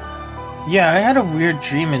stones? Yeah, I had a weird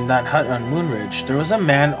dream in that hut on Moonridge. There was a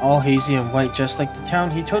man all hazy and white just like the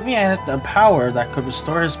town. He told me I had a power that could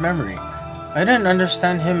restore his memory. I didn't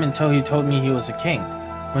understand him until he told me he was a king.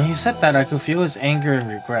 When he said that, I could feel his anger and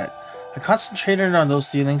regret. I concentrated on those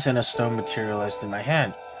feelings and a stone materialized in my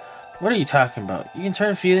hand. What are you talking about? You can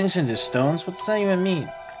turn feelings into stones? What does that even mean?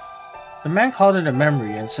 The man called it a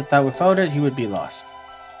memory and said that without it, he would be lost.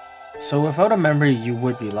 So without a memory, you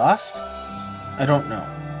would be lost? I don't know.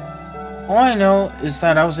 All I know is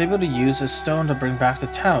that I was able to use a stone to bring back the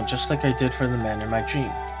town, just like I did for the man in my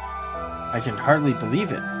dream. I can hardly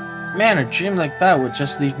believe it. Man, a dream like that would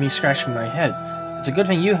just leave me scratching my head. It's a good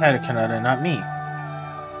thing you had it, Kanata, not me.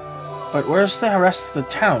 But where's the rest of the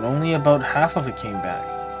town? Only about half of it came back.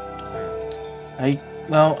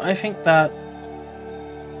 I think that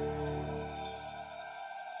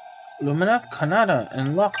Lumina, Kanata,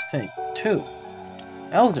 and Locktank, too.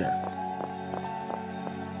 Elder.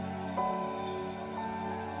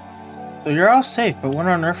 So you're all safe, but what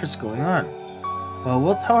on earth is going on? Well,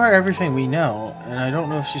 we'll tell her everything we know, and I don't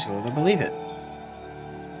know if she's going to believe it.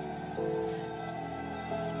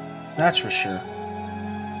 That's for sure.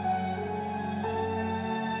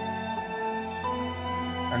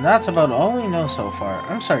 And that's about all we know so far.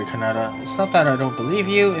 I'm sorry, Kanata. It's not that I don't believe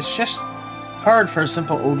you, it's just hard for a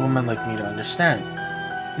simple old woman like me to understand.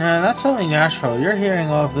 Nah, that's only natural. You're hearing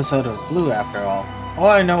all of this out of the blue after all. All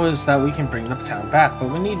I know is that we can bring the town back, but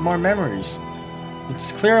we need more memories.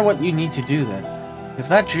 It's clear what you need to do then. If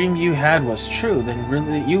that dream you had was true,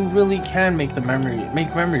 then you really can make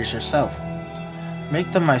memories yourself.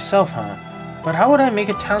 Make them myself, huh? But how would I make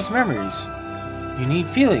a town's memories? You need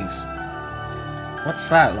feelings. What's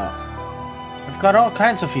that, Locke? I've got all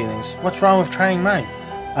kinds of feelings. What's wrong with trying mine?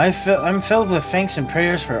 I'm filled with thanks and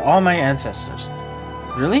prayers for all my ancestors.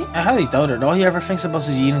 Really? I highly doubt it. All he ever thinks about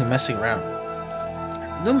is eating and messing around.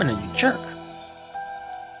 Lumina, you jerk.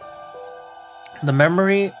 The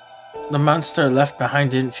memory the monster left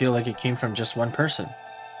behind didn't feel like it came from just one person.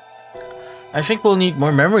 I think we'll need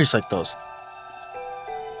more memories like those.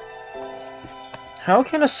 How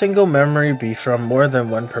can a single memory be from more than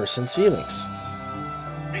one person's feelings?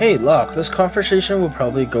 Hey, Locke, this conversation will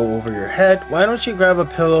probably go over your head. Why don't you grab a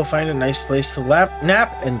pillow, find a nice place to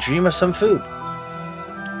nap, and dream of some food?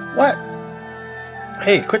 What?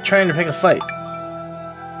 Hey, quit trying to pick a fight.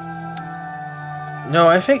 No,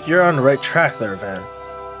 I think you're on the right track there, Van.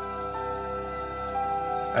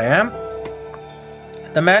 I am?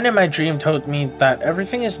 The man in my dream told me that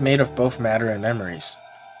everything is made of both matter and memories.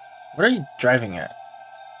 What are you driving at?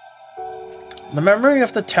 The memory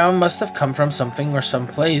of the town must have come from something or some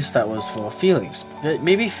place that was full of feelings.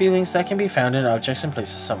 Maybe feelings that can be found in objects and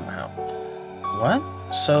places somehow. What?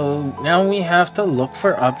 So now we have to look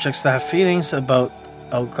for objects that have feelings about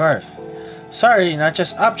Elgarth. Sorry, not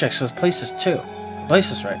just objects, but places too.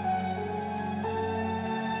 Places, right?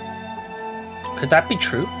 Could that be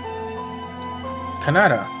true?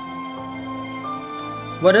 Kanata.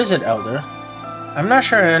 What is it, Elder? I'm not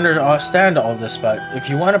sure I understand all this, but if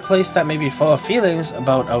you want a place that may be full of feelings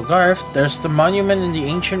about Elgarth, there's the monument in the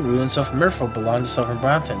ancient ruins of Myrtle belonging to Silver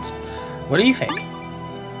Mountains. What do you think?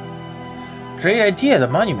 Great idea, the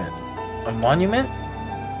monument. A monument?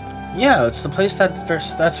 Yeah, it's the place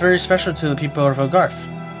that's very special to the people of Elgarth.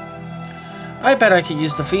 I bet I could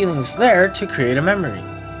use the feelings there to create a memory.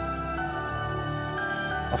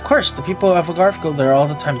 Of course, the people of Elgarth go there all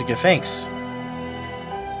the time to give thanks.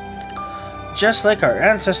 Just like our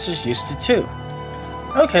ancestors used to too.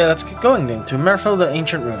 Okay, let's get going then, to Myrtle, the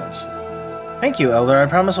ancient ruins. Thank you, Elder. I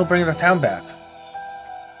promise we'll bring the town back.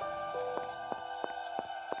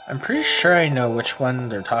 I'm pretty sure I know which one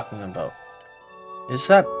they're talking about. Is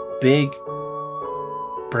that big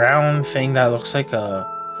brown thing that looks like a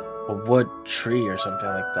wood tree or something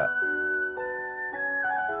like that?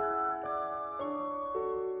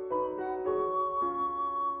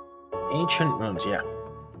 Ancient ruins, yeah.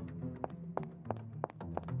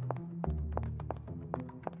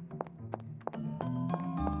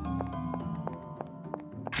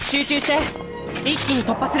 Focus. 一気に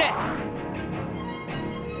突破する。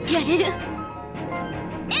やれる。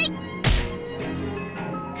えい。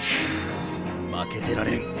負けてら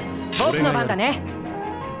れん。僕の番だね。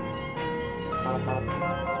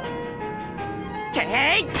て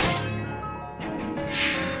い。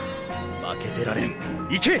負けてられん。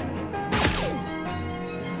行け。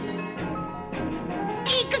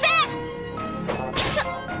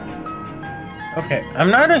 Okay, I'm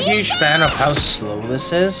not a huge fan of how slow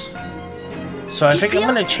this is, so I think I'm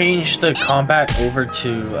gonna change the combat over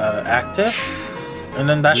to active, and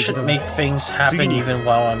then that should make things happen even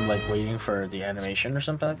while I'm like waiting for the animation or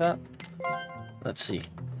something like that. Let's see.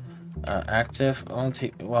 Active,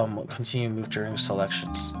 continue move during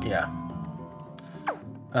selections. Yeah.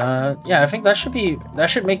 Yeah, I think that should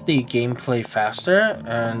make the gameplay faster,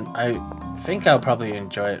 and I think I'll probably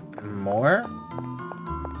enjoy it more.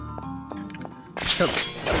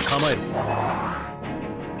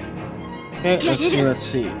 Okay, let's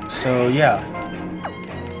see. So yeah.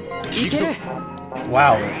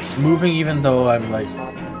 Wow, it's moving even though I'm like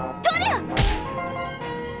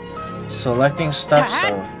selecting stuff,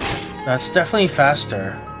 so that's definitely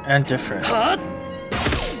faster and different.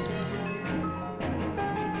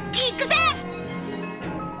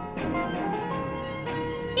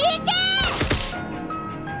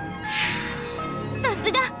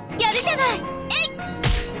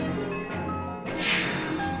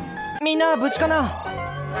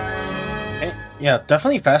 Okay, yeah,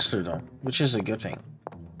 definitely faster though, which is a good thing.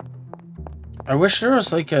 I wish there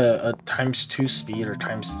was like a ×2 speed or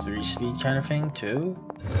 ×3 speed kind of thing too.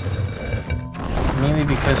 Mainly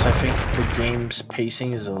because I think the game's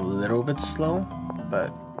pacing is a little bit slow,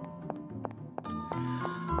 but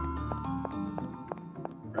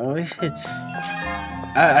at least it's...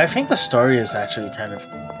 I think the story is actually kind of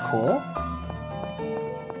cool.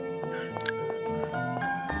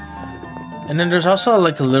 And then there's also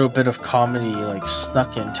like a little bit of comedy like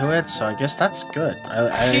stuck into it, so I guess that's good.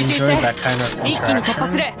 I enjoy that kind of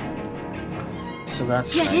interaction. So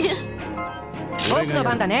that's nice. 僕の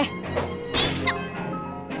番だね。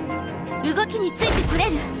動きについてくれ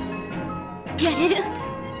る。やれる。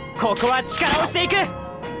ここは力をしていく。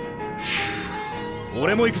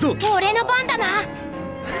俺も行くぞ。俺の番だな。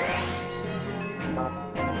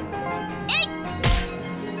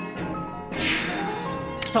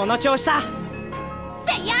その調子さ。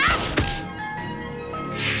せいや。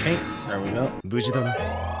Okay, there we go. 無事だな。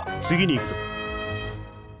次に行くぞ。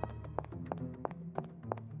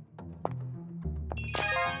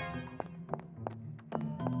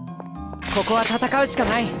ここは戦うしか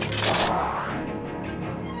ない。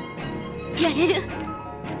やれる。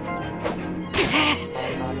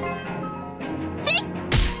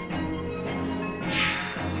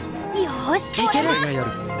よし、いける。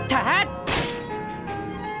たっ。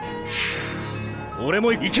俺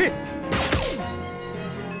も行け。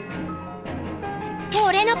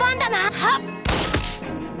俺の番だな。はっ。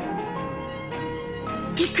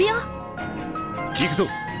行くよ。行くぞ。は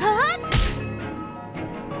っ。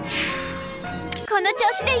この調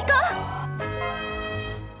子で行こう。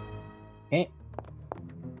Okay.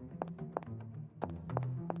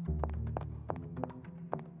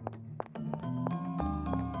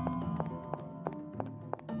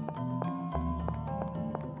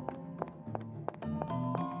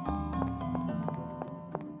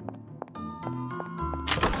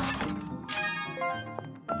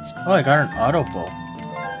 Oh, I got an auto bow.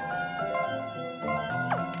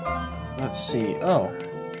 Let's see. Oh,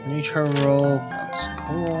 nature roll. That's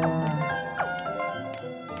cool.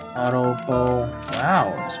 Auto bow.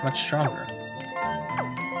 Wow, it's much stronger.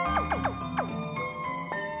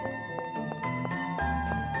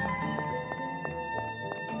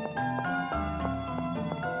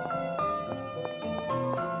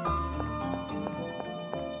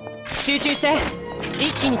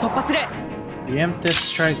 Preemptive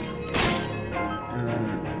strike. And then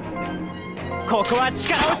ここは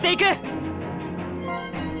力をしていく。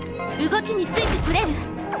動きについてくれる。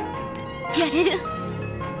やれる。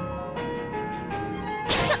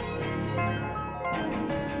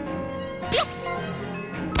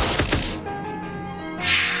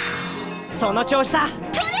その調子さ。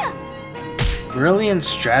 Brilliant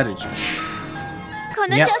strategist. こ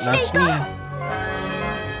の Yep, 調子で that's 行こ me.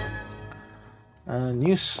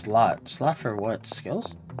 New slot. Slot for what?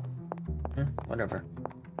 Skills? Whatever.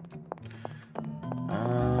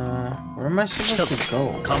 Where am I supposed to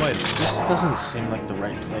go? This doesn't seem like the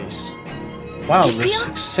right place. Wow,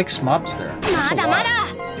 there's six mobs there. う。 That's ま a だま lot. だ。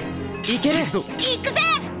行けるぞ。行くぜ。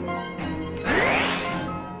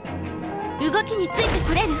動きについて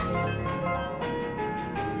くれる。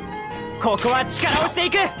ここは力をしてい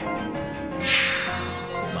く。負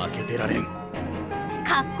けてられん。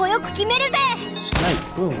かっこよく決めるぜ。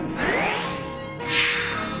 Snipe, boom.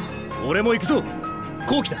 俺も行くぞ。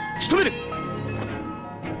好機だ。仕留める。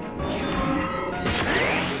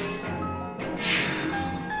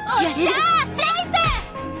おっしゃー、チェ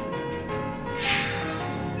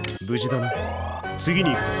イ無事だな。次に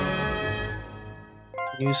行くぞ。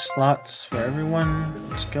New slots for everyone.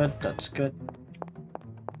 That's good. That's good.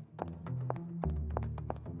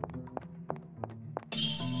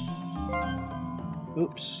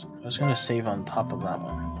 Oops. I was gonna save on top of that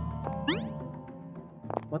one.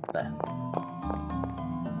 What the?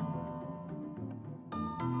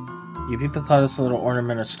 You people call this little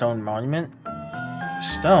ornament a stone monument?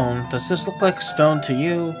 Stone? Does this look like stone to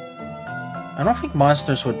you? I don't think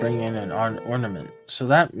monsters would bring in an ornament, so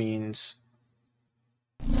that means...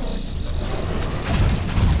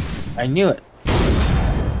 I knew it!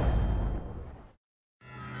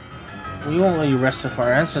 We won't let you rest with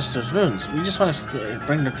our ancestors' runes. We just want to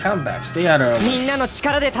bring the town back. Stay out of our way. みんなの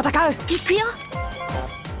力で戦う。行くよ。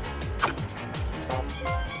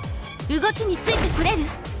動きについてくれる。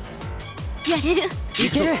やれる。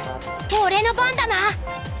行ける。俺の番だな。よ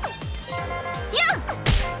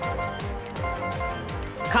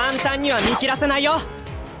っ。簡単には見切らせないよ。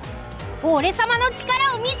俺様の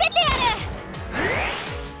力を見せて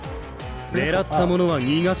やる。狙ったものは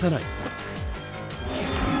逃がさない。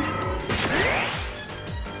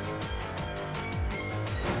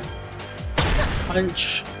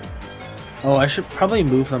Punch. Oh, I should probably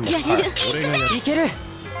move them やれる。 apart. いける。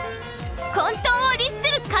混沌を律す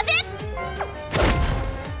る風。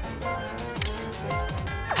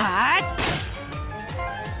はーい。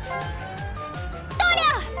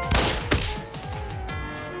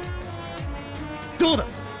どうだ。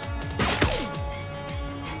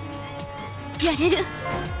やれる。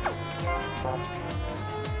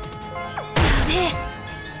べえ。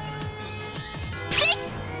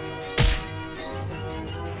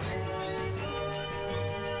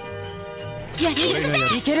やれる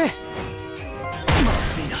ぜ。いける。ま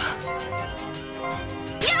ずいな。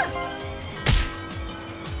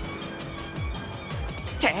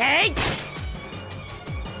てい。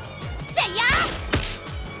せいや。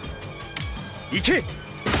行け。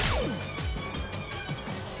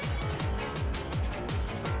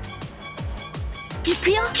行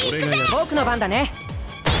くよ。行くぜ。僕の番だね。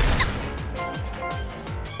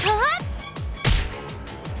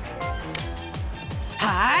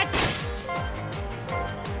はい。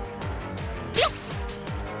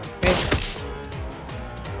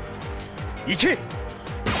行け。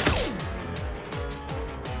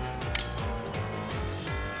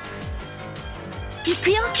行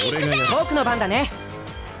くよ。行くぜ。僕の番だね。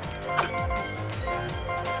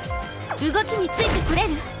動きについてくれる？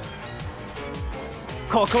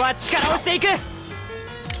ここは力をしていく。か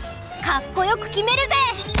っこよく決めるぜ。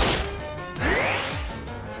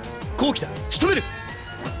好機だ。仕留める。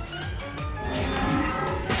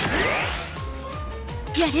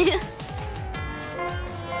やれる。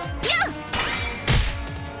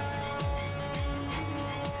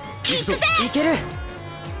行くぞ。いける。や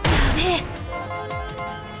べえ。い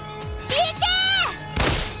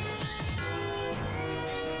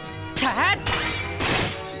けー。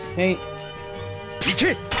Hey. 行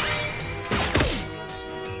け。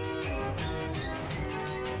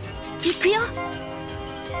行くよ。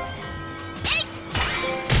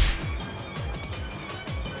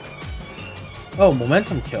Oh,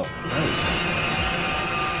 momentum kill. Nice.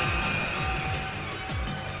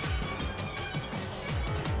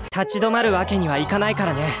 立ち止まるわけにはいかないか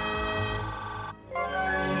らね。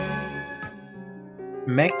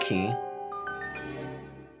Meki.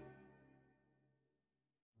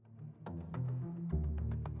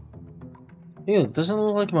 Ew, it doesn't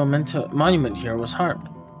look like a monument here was harmed.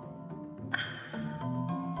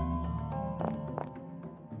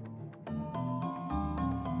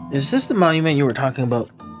 Is this the monument you were talking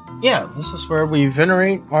about? Yeah, this is where we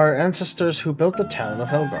venerate our ancestors who built the town of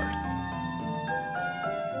Elgard.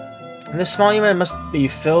 And this monument must be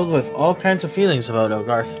filled with all kinds of feelings about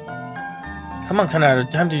Elgarth. Come on, Kanata,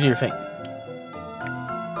 time to do your thing.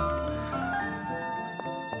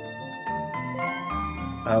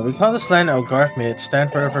 We call this land Elgarth. May it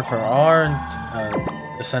stand forever for our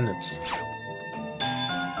descendants.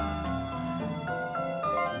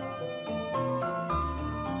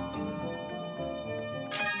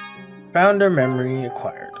 Founder memory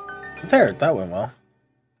acquired. There, that went well.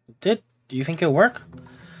 Do you think it'll work?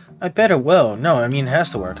 I bet it will. No, I mean it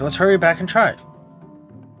has to work. Let's hurry back and try.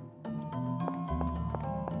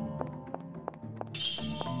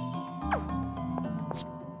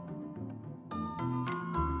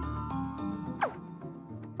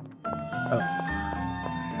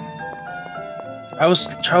 I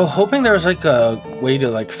was hoping there was like a way to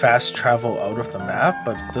like fast travel out of the map,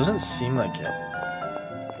 but it doesn't seem like it.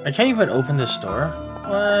 I can't even open this door.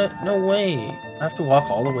 What? No way. I have to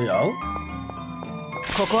walk all the way out?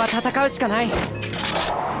 ここは戦うしかない。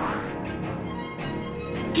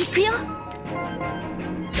行くよ。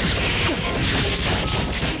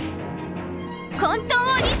混沌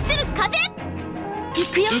を律する風。行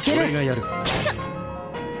くよ。いける。俺がやる。行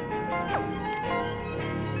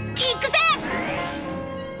くぜ。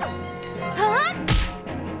はあ。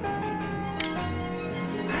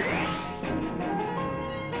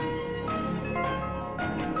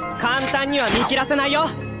簡単には見切らせないよ。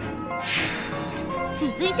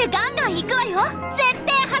続いてガンガン行くわよ。絶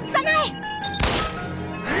対外さない。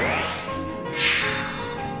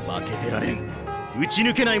負けてられん。打ち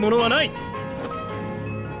抜けないものはない。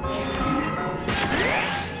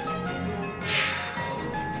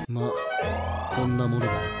まあこんなもの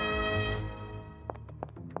だ。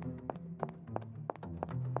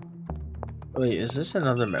Wait, is this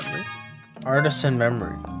another memory? Artisan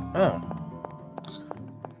memory. Oh.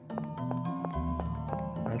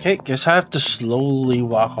 Okay, guess I have to slowly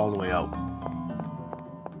walk all the way out.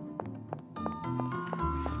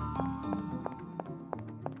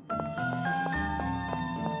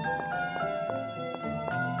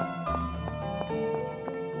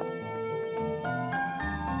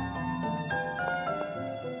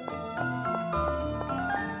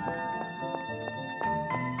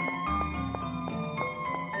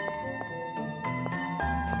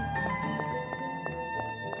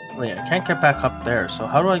 Wait, I can't get back up there, so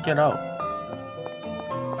how do I get out?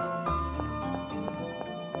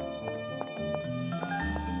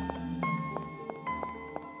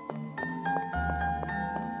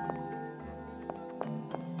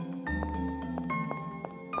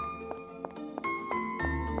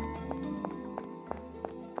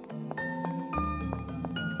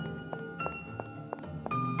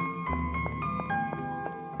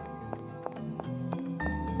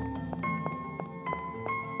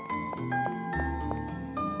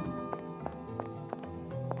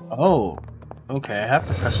 Oh, okay, I have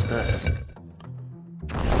to press this.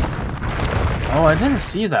 Oh, I didn't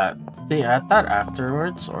see that. Did they add that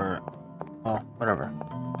afterwards, or... Oh, whatever.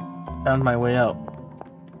 Found my way out.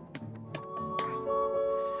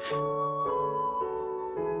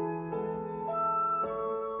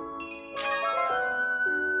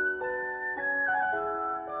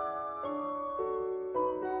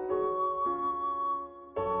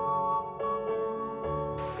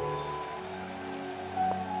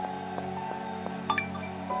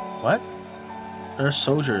 What? There are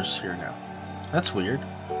soldiers here now. That's weird.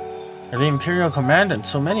 They're the Imperial Command and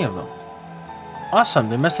so many of them.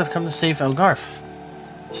 Awesome, they must have come to save Elgarth.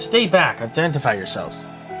 Stay back, identify yourselves.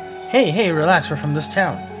 Hey, relax, we're from this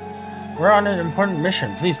town. We're on an important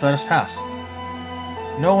mission, please let us pass.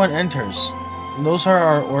 No one enters. Those are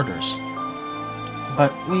our orders.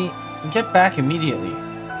 But we get back immediately.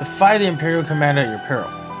 Defy the Imperial Command at your peril.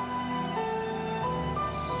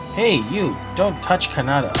 Hey, you, don't touch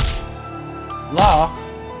Kanata. Law.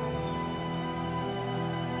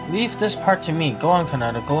 Leave this part to me. Go on,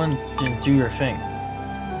 Kanata. Go and do your thing.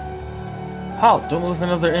 Halt! Don't move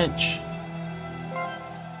another inch.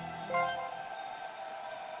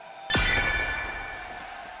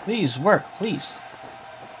 Please, work, please.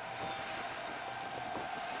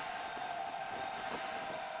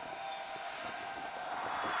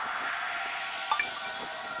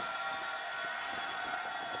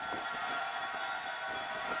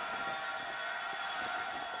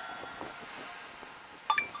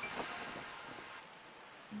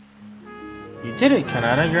 You did it,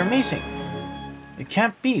 Kanata. You're amazing. It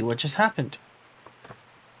can't be. What just happened?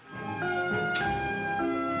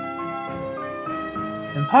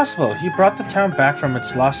 Impossible. He brought the town back from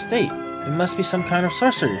its lost state. It must be some kind of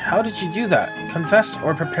sorcery. How did you do that? Confess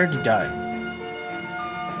or prepare to die.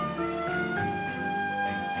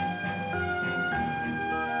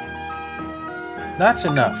 That's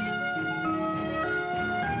enough.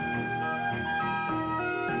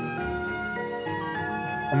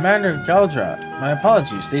 Commander Galdra, my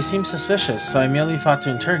apologies. They seem suspicious, so I merely thought to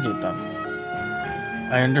interrogate them.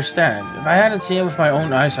 I understand. If I hadn't seen it with my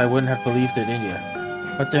own eyes, I wouldn't have believed it in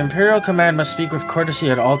you. But the Imperial Command must speak with courtesy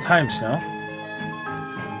at all times, no?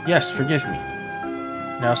 Yes, forgive me.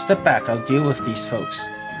 Now step back, I'll deal with these folks.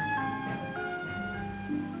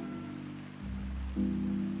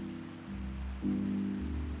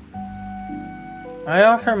 I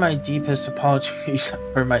offer my deepest apologies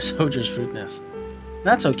for my soldier's rudeness.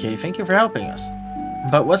 That's okay, thank you for helping us.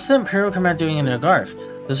 But what's the Imperial Command doing in Elgarth?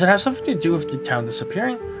 Does it have something to do with the town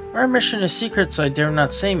disappearing? Our mission is secret, so I dare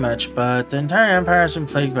not say much, but the entire Empire has been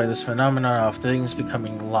plagued by this phenomenon of things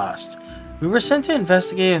becoming lost. We were sent to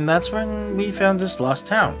investigate, and that's when we found this lost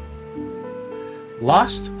town.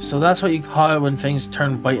 Lost? So that's what you call it when things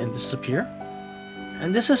turn white and disappear?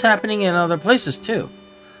 And this is happening in other places too.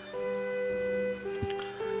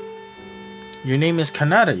 Your name is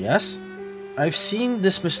Kanata, yes? I've seen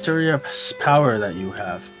this mysterious power that you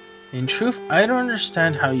have. In truth, I don't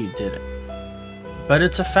understand how you did it. But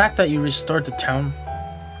it's a fact that you restored the town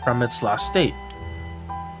from its lost state.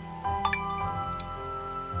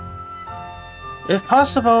 If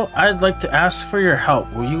possible, I'd like to ask for your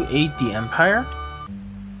help. Will you aid the Empire?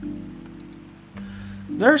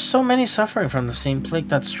 There are so many suffering from the same plague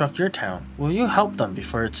that struck your town. Will you help them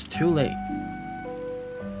before it's too late?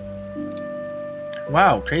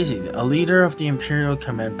 Wow, crazy. A leader of the Imperial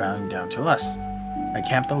Command bowing down to us. I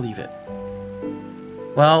can't believe it.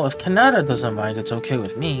 Well, if Kanata doesn't mind, it's okay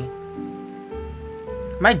with me.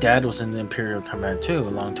 My dad was in the Imperial Command too, a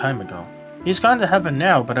long time ago. He's gone to heaven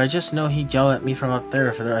now, but I just know he'd yell at me from up there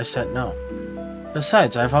if I said no.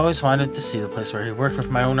 Besides, I've always wanted to see the place where he worked with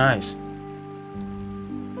my own eyes.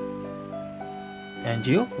 And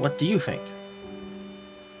you? What do you think?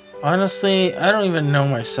 Honestly, I don't even know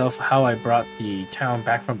myself how I brought the town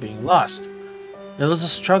back from being lost. It was a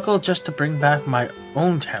struggle just to bring back my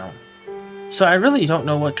own town. So I really don't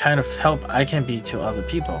know what kind of help I can be to other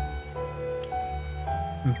people.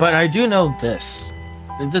 But I do know this.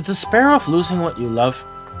 The despair of losing what you love,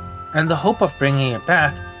 and the hope of bringing it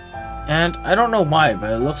back, and I don't know why,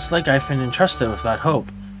 but it looks like I've been entrusted with that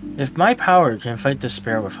hope. If my power can fight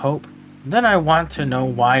despair with hope, then I want to know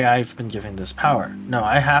why I've been given this power. No,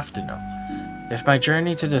 I have to know. If my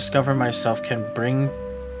journey to discover myself can bring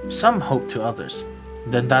some hope to others,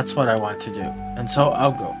 then that's what I want to do. And so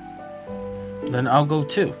I'll go. Then I'll go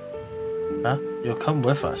too. Huh? You'll come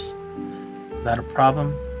with us. That a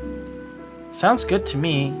problem? Sounds good to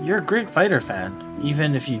me. You're a great fighter fan,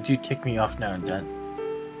 even if you do tick me off now and then.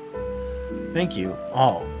 Thank you,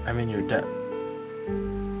 all. I'm in your debt.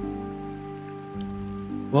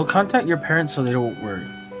 We'll contact your parents so they don't worry.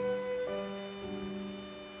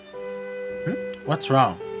 What's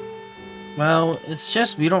wrong? Well, it's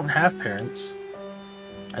just we don't have parents.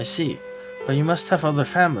 I see. But you must have other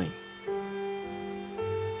family.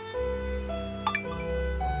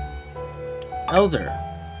 Elder.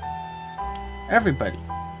 Everybody.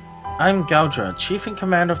 I'm Gaudra, Chief in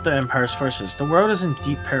Command of the Empire's forces. The world is in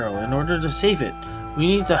deep peril. In order to save it, we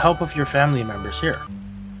need the help of your family members here.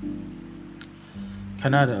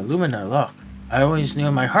 Kanata, Lumina, look. I always knew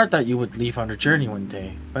in my heart that you would leave on a journey one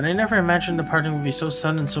day, but I never imagined the parting would be so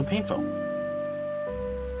sudden and so painful.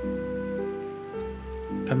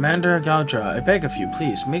 Commander Gaudra, I beg of you,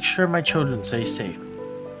 please, make sure my children stay safe.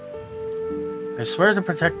 I swear to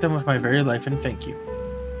protect them with my very life and thank you.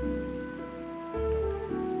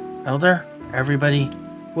 Elder, everybody,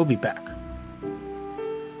 we'll be back.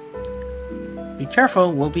 Be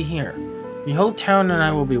careful, we'll be here. The whole town and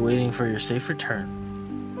I will be waiting for your safe return.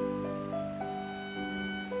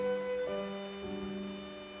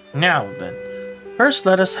 Now then, first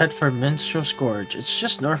let us head for Minstrel's Gorge. It's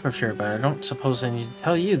just north of here, but I don't suppose I need to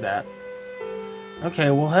tell you that.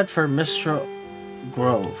 Okay, we'll head for Minstrel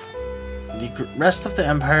Grove. The rest of the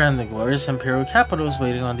Empire and the glorious Imperial capital is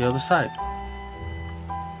waiting on the other side.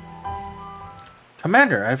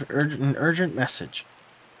 Commander, I have an urgent message.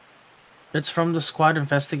 It's from the squad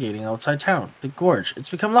investigating outside town. The Gorge. It's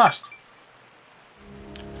become lost.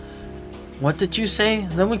 What did you say?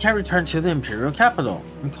 Then we can't return to the Imperial capital.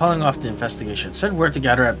 I'm calling off the investigation. Send word to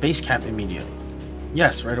gather at base camp immediately.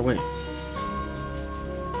 Yes, right away.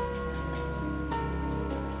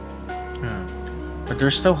 But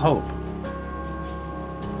there's still hope.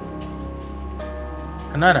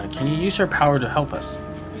 Kanata, can you use your power to help us?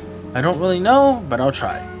 I don't really know, but I'll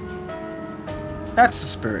try. That's the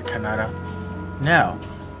spirit, Kanata. Now,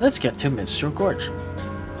 let's get to Minstrel Gorge.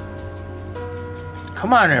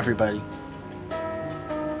 Come on, everybody.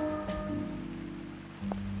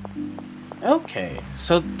 Okay,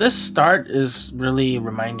 so this start is really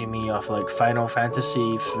reminding me of like Final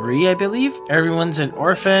Fantasy 3, I believe. Everyone's an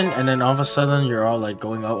orphan, and then all of a sudden you're all like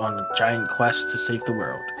going out on a giant quest to save the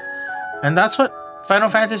world. And that's what Final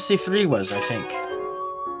Fantasy 3 was, I think.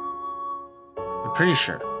 I'm pretty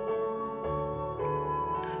sure.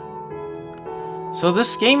 So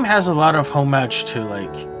this game has a lot of homage to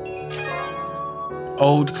like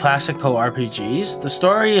old classical RPGs. The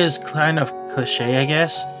story is kind of cliche, I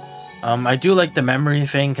guess. I do like the memory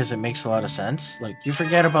thing because it makes a lot of sense. Like, you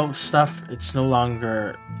forget about stuff, it's no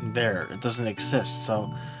longer there. It doesn't exist.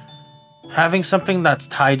 So, having something that's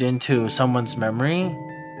tied into someone's memory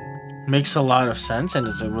makes a lot of sense, and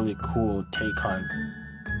it's a really cool take on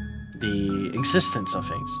the existence of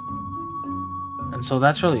things. And so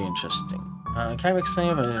that's really interesting. I can't explain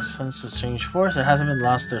it, but it's a strange force. It hasn't been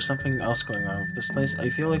lost. There's something else going on with this place. I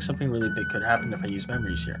feel like something really big could happen if I use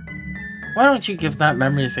memories here. Why don't you give that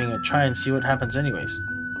memory thing a try and see what happens anyways?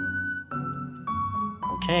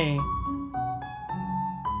 Okay.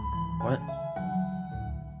 What?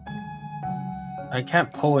 I can't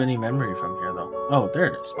pull any memory from here though. Oh, there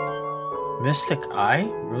it is. Mystic Eye?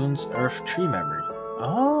 Runes Earth Tree Memory.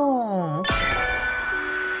 Oh, okay.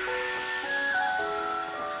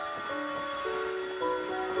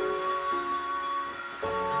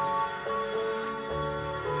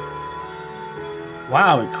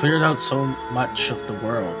 Wow, it cleared out so much of the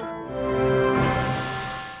world.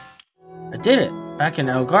 I did it! Back in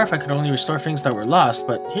Algarve, I could only restore things that were lost,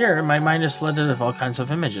 but here, my mind is flooded with all kinds of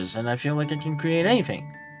images, and I feel like I can create anything.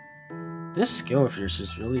 This skill of yours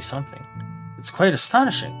is really something. It's quite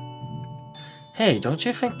astonishing. Hey, don't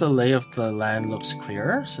you think the lay of the land looks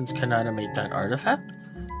clearer since Kanata made that artifact?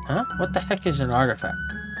 Huh? What the heck is an artifact?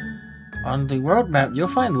 On the world map, you'll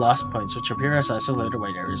find lost points which appear as isolated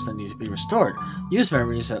white areas that need to be restored. Use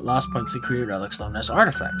memories at lost points to create relics known as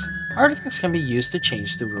artifacts. Artifacts can be used to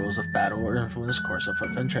change the rules of battle or influence the course of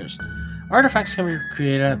adventures. Artifacts can be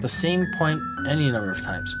created at the same point any number of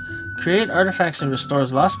times. Create artifacts and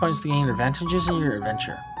restores lost points to gain advantages in your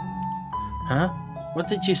adventure. Huh? What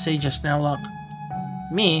did you say just now, Locke?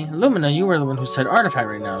 Me? Lumina, you were the one who said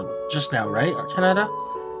artifact just now, right, Kanata?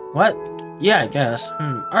 What? Yeah, I guess.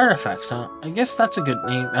 Artifacts, huh? I guess that's a good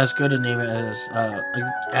name, as good a name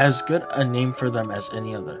for them as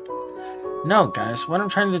any other. No, guys, what I'm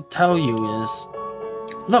trying to tell you is...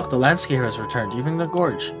 Look, the landscape has returned, even the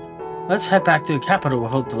gorge. Let's head back to the capital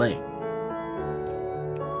without delay.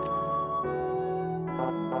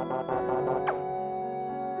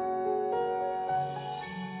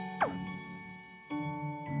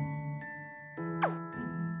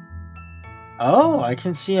 Oh, I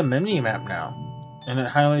can see a mini-map now. And it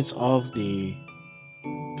highlights all of the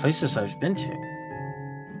places I've been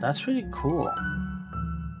to. That's pretty cool.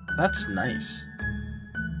 That's nice.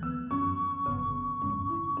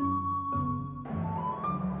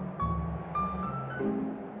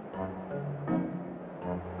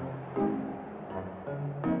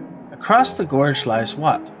 Across the gorge lies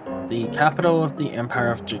Wat, the capital of the Empire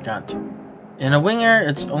of Gigant. In a winger,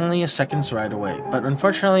 it's only a second's ride away, but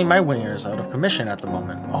unfortunately my winger is out of commission at the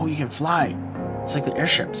moment. Oh, you can fly! It's like the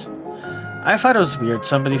airships. I thought it was weird,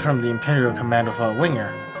 somebody from the Imperial Command of a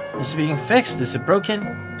winger. Is it being fixed? Is it broken?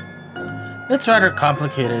 It's rather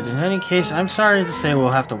complicated. In any case, I'm sorry to say we'll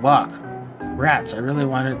have to walk. Rats, I really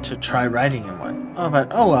wanted to try riding in one. Oh, but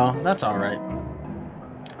oh well, that's alright.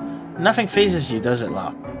 Nothing phases you, does it,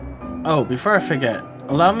 Law? Oh, before I forget,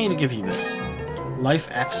 allow me to give you this. Life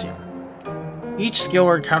Axiom. Each skill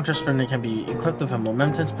or counter sprinter can be equipped with a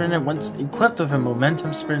momentum sprinter. Once equipped with a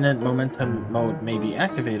momentum sprinter, momentum mode may be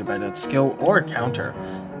activated by that skill or counter.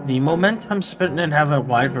 The momentum sprinter have a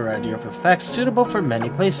wide variety of effects suitable for many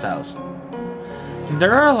playstyles.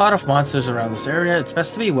 There are a lot of monsters around this area. It's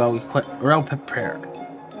best to be well prepared.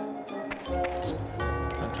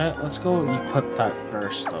 Okay, let's go equip that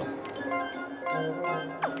first though.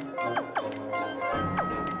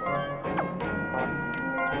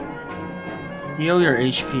 Heal your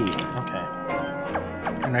HP. Okay.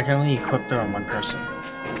 And I can only equip that on one person.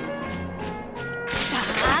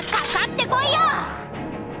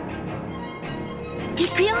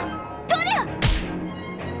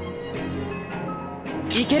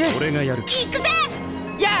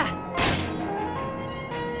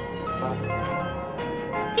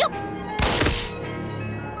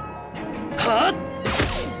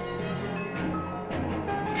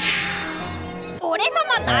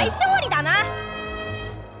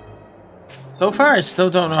 So far, I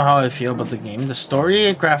still don't know how I feel about the game. The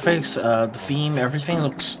story, graphics, the theme, everything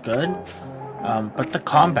looks good. But the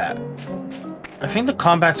combat. I think the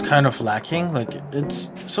combat's kind of lacking. Like,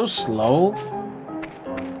 it's so slow.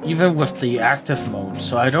 Even with the active mode.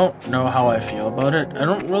 So I don't know how I feel about it. I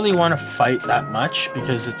don't really want to fight that much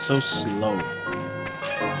because it's so slow.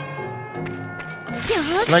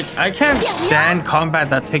 Like, I can't stand combat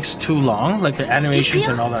that takes too long, like the animations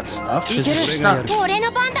and all that stuff, because it's just not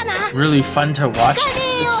really fun to watch.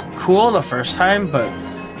 It's cool the first time, but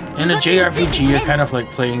in a JRPG, you're kind of like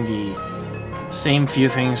playing the same few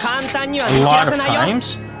things a lot of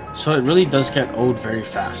times, so it really does get old very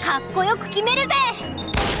fast.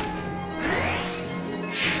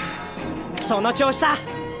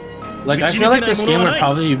 Like, I feel like this game would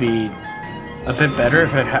probably be a bit better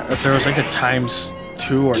if there was like a ×2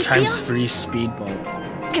 or ×3 speed mode.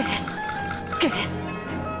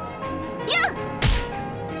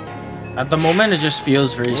 At the moment, it just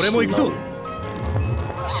feels very slow.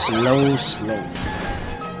 Slow.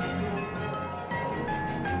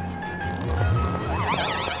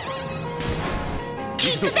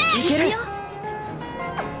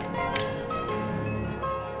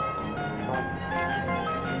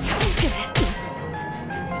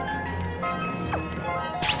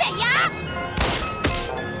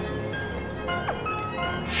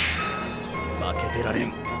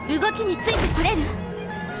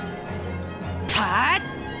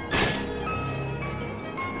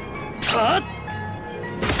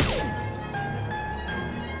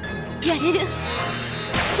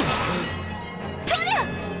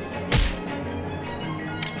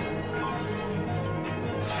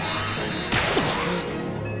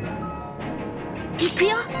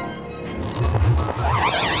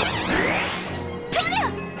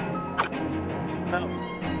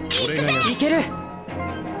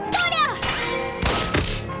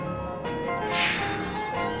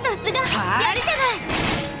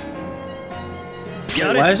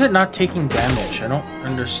 Why is it not taking damage? I don't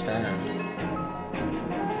understand.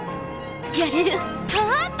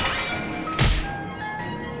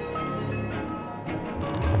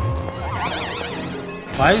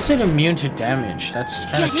 Why is it immune to damage? That's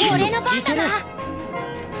kind of cheating.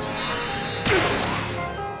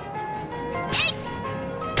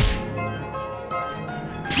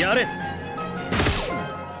 Got it.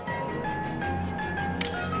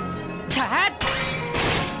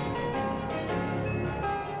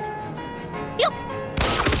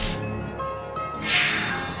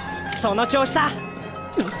 So no調子だ。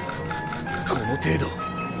この程度。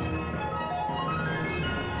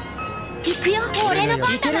行くよ、俺の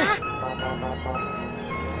番だな。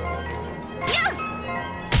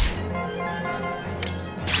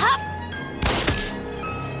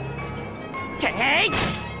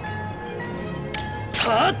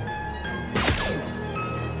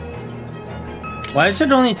Why is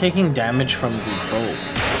it only taking damage from the bow?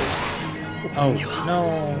 Oh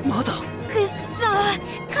no. まだ。くっそ、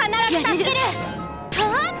必ず助ける。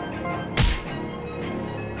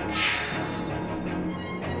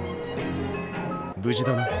無事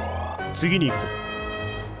だな。次に行くぞ。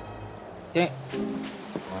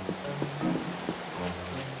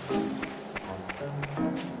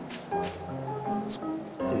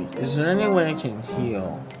Is there any way I can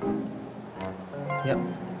heal? Yep.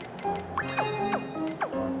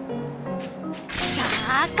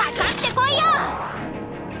 さあかかってこいよ。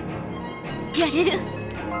やれる。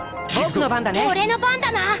僕の番だね。俺の番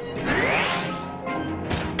だな。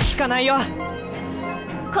聞かないよ。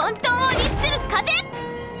混沌を律する風。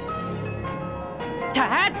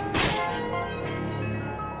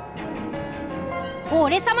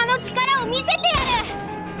俺様の力を見せてや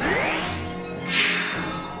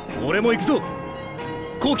る。俺も行くぞ。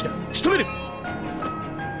好機だ。仕留める。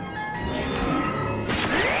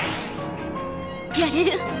やれ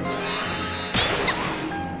る。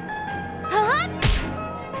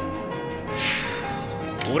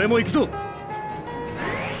俺も行くぞ。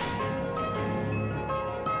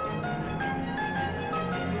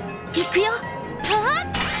行くよ。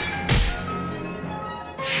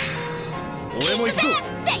俺も行くぞ。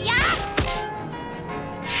せいや。よ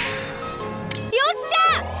っし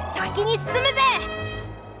ゃ、先に進むぜ。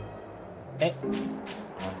Eh.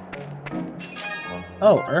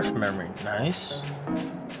 Oh, Earth memory. Nice.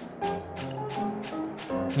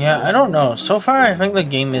 Yeah, I don't know. So far, I think the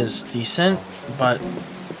game is decent, but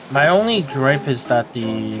my only gripe is that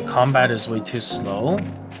the combat is way too slow,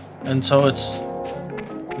 and so it's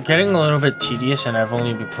getting a little bit tedious, and I've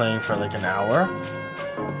only been playing for like an hour.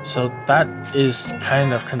 So that is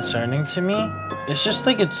kind of concerning to me. It's just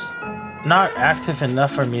like it's not active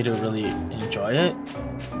enough for me to really enjoy it.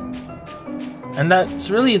 And that's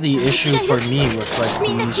really the issue for me with like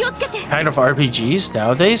these kind of RPGs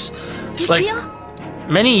nowadays. Like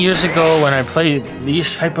many years ago when I played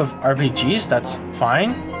these type of RPGs, that's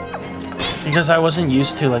fine. Because I wasn't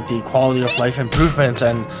used to like the quality of life improvements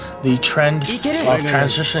and the trend of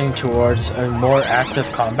transitioning towards a more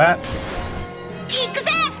active combat.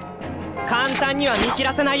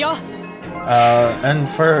 And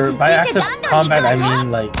by active combat I mean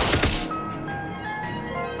like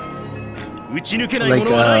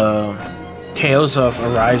Tales of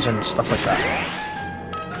Arise and stuff like that.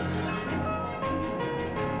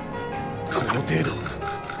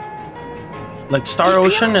 Like Star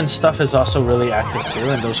Ocean and stuff is also really active too,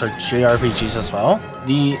 and those are JRPGs as well.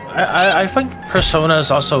 I think Persona is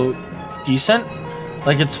also decent,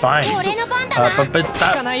 like it's fine, but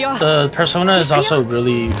the Persona is also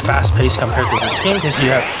really fast-paced compared to this game because you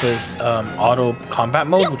have this auto combat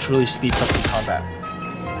mode which really speeds up the combat.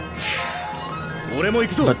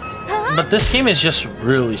 But this game is just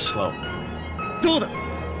really slow.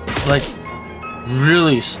 Like,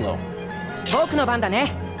 really slow.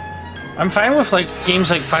 I'm fine with like games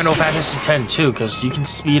like Final Fantasy X too, because you can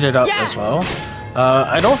speed it up as well.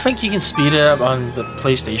 I don't think you can speed it up on the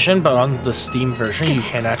PlayStation, but on the Steam version you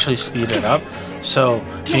can actually speed it up. So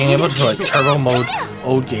being able to like turbo mode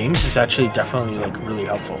old games is actually definitely like really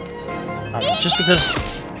helpful. Just because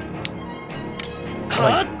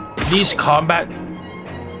like these combat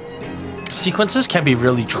sequences can be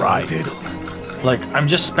really dry. Like I'm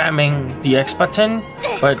just spamming the X button,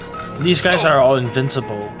 but these guys are all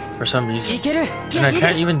invincible for some reason, and I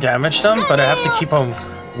can't even damage them, but I have to keep on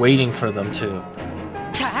waiting for them to.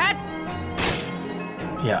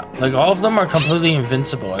 Yeah, like all of them are completely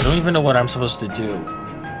invincible. I don't even know what I'm supposed to do.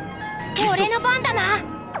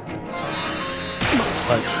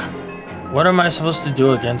 Like, what am I supposed to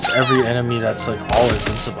do against every enemy that's like all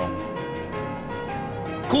invincible?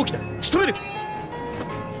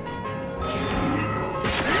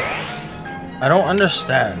 I don't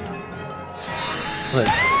understand. Like,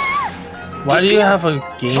 why do you have a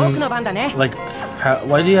game like?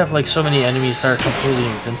 Why do you have like so many enemies that are completely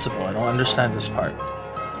invincible? I don't understand this part.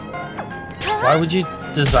 Why would you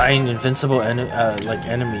design invincible like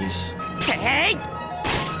enemies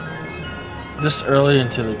this early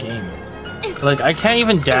into the game? Like I can't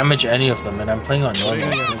even damage any of them, and I'm playing on normal.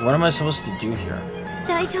 Like, what am I supposed to do here?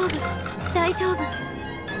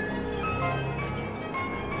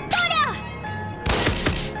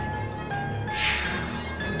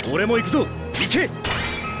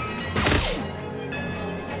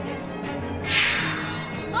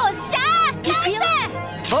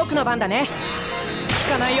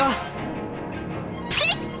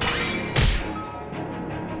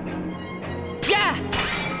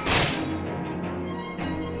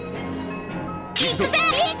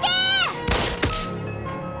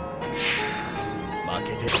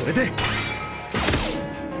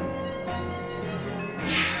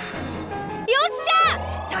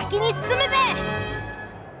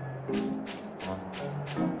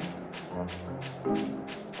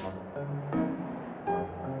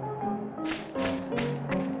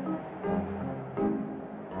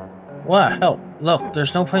 What? Help. Look,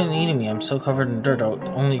 there's no point in eating me. I'm so covered in dirt. I'll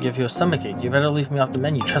only give you a stomachache. You better leave me off the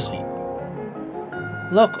menu. Trust me.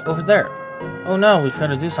 Look, over there. Oh no, we've got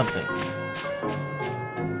to do something.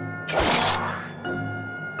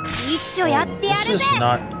 This is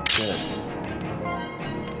not good.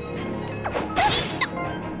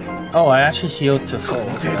 Oh, I actually healed to full.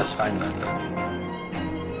 Okay, that's fine then.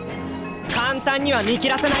 簡単には見切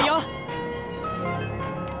らせないよ。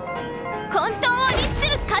混沌を律す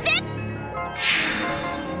る風。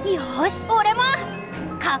よし、俺も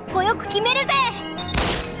かっこよく決めるぜ。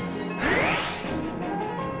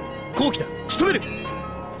後期だ、仕留める。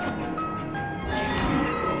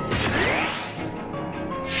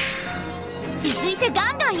続いて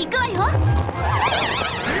ガンガン行くわよ。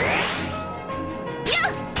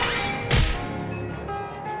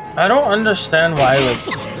I don't understand why like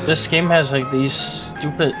this game has like these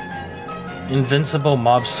stupid invincible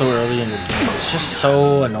mobs so early in the game. It's just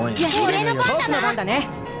so annoying.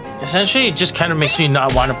 Essentially, it just kind of makes me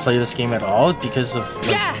not want to play this game at all because of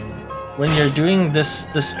like, when you're doing this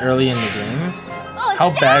early in the game,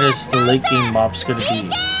 how bad is the late game mobs gonna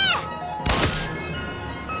be?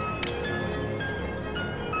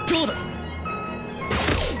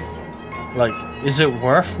 Like, is it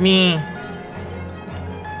worth me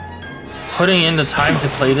putting in the time to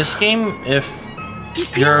play this game if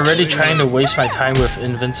you're already trying to waste my time with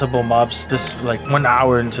invincible mobs this like 1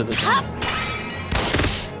 hour into the game?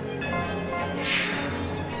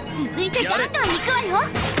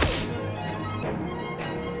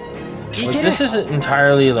 Like, this is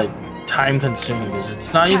entirely like time consuming because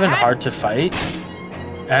it's not even hard to fight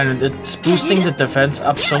and it's boosting the defense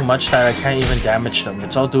up so much that I can't even damage them.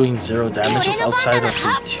 It's all doing 0 damages outside of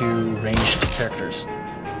the 2 ranged characters.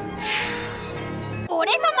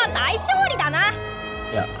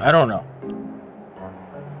 Yeah, I don't know.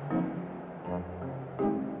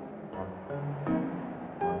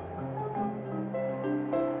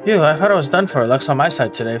 Phew, I thought I was done for. Luck's on my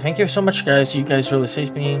side today. Thank you so much, guys. You guys really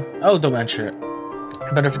saved me. Oh, don't mention it.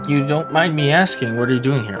 But if you don't mind me asking, what are you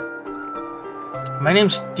doing here? My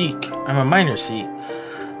name's Deke. I'm a miner, see.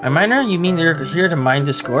 A miner? You mean you're here to mine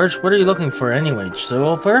this gorge? What are you looking for anyway?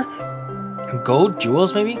 Silver? Gold?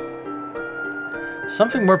 Jewels, maybe?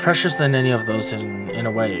 Something more precious than any of those in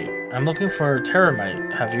a way. I'm looking for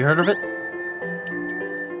terramite. Have you heard of it?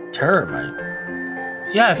 Terramite?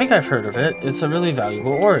 Yeah, I think I've heard of it. It's a really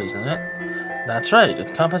valuable ore, isn't it? That's right.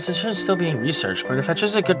 Its composition is still being researched, but it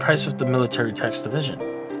fetches a good price with the military tax division.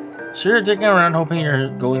 So you're digging around hoping you're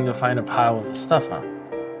going to find a pile of the stuff, huh?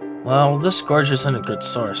 Well, this gorge isn't a good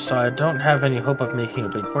source, so I don't have any hope of making a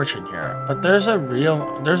big fortune here. But there's a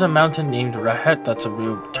mountain named Rahet that's a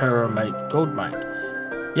real terramite gold mine.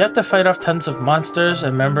 You have to fight off tons of monsters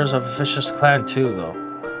and members of a vicious clan too, though.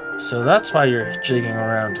 So that's why you're jigging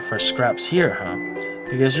around for scraps here, huh?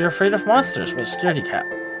 Because you're afraid of monsters with scaredy cat.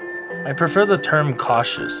 I prefer the term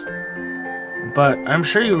cautious. But I'm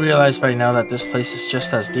sure you realize by now that this place is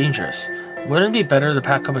just as dangerous. Wouldn't it be better to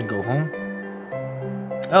pack up and go home?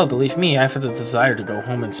 Oh, believe me, I have the desire to go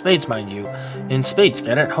home in spades, mind you. In spades,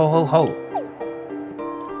 get it? Ho ho ho.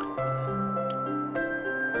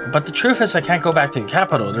 But the truth is I can't go back to the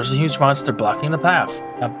capital. There's a huge monster blocking the path.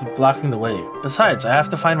 Blocking the way. Besides, I have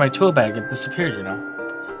to find my tool bag. It disappeared, you know.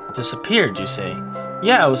 Disappeared, you say?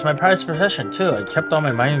 Yeah, it was my prized possession too. I kept all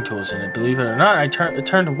my mining tools in it. Believe it or not, it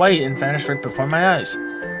turned white and vanished right before my eyes.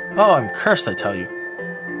 Oh, I'm cursed, I tell you.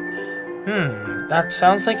 That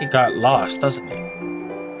sounds like it got lost, doesn't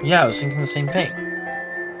it? Yeah, I was thinking the same thing.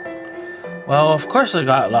 Well, of course it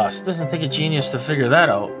got lost. It doesn't take a genius to figure that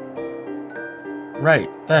out. Right,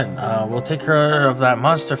 then, we'll take care of that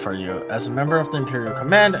monster for you. As a member of the Imperial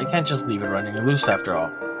Command, I can't just leave it running loose after all.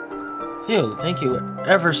 Phew, thank you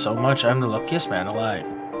ever so much. I'm the luckiest man alive.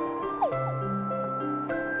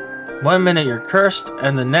 1 minute you're cursed,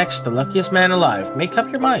 and the next the luckiest man alive. Make up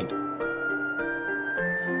your mind.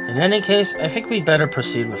 In any case, I think we'd better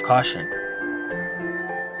proceed with caution.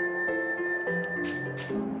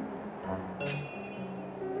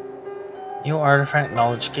 New artifact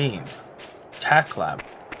knowledge gained. Tac lab.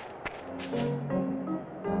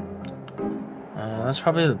 That's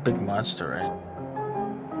probably the big monster, right?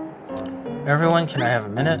 Everyone, can I have a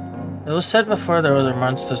minute? It was said before there were other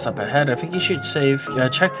monsters up ahead. I think you should save.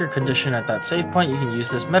 Check your condition at that save point. You can use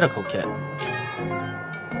this medical kit.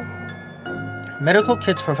 Medical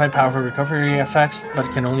kits provide powerful recovery effects,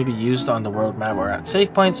 but can only be used on the world map or at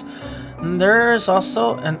save points. And there is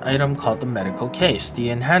also an item called the medical case, the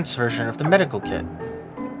enhanced version of the medical kit.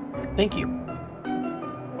 Thank you.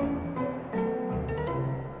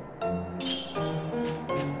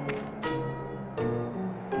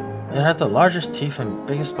 It had the largest teeth and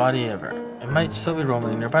biggest body ever. It might still be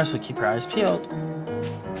roaming nearby, so keep your eyes peeled.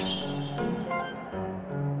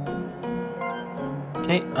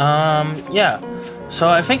 Okay, yeah. So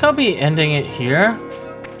I think I'll be ending it here.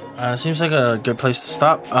 Seems like a good place to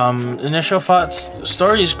stop. Initial thoughts: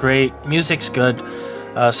 story's great, music's good,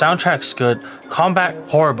 soundtrack's good, combat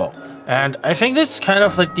horrible. And I think that's kind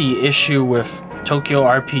of like the issue with Tokyo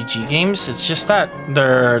RPG games. It's just that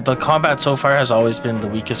the combat so far has always been the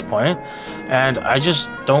weakest point, and I just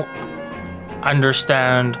don't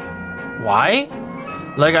understand why.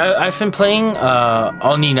 Like I've been playing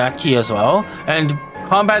Oninaki as well, and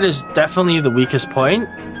combat is definitely the weakest point.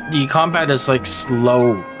 The combat is like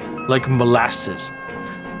slow, like molasses,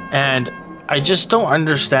 and I just don't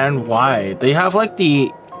understand why. They have like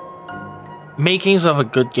the makings of a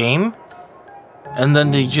good game, and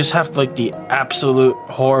then they just have like the absolute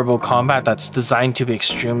horrible combat that's designed to be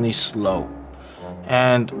extremely slow.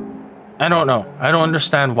 And I don't know. I don't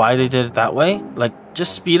understand why they did it that way. Like,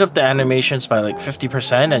 just speed up the animations by like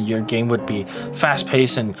 50% and your game would be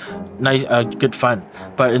fast-paced and nice, good fun.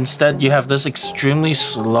 But instead, you have this extremely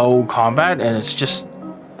slow combat, and it's just,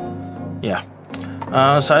 yeah.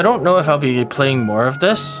 So I don't know if I'll be playing more of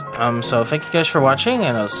this. So thank you guys for watching,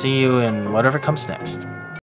 and I'll see you in whatever comes next.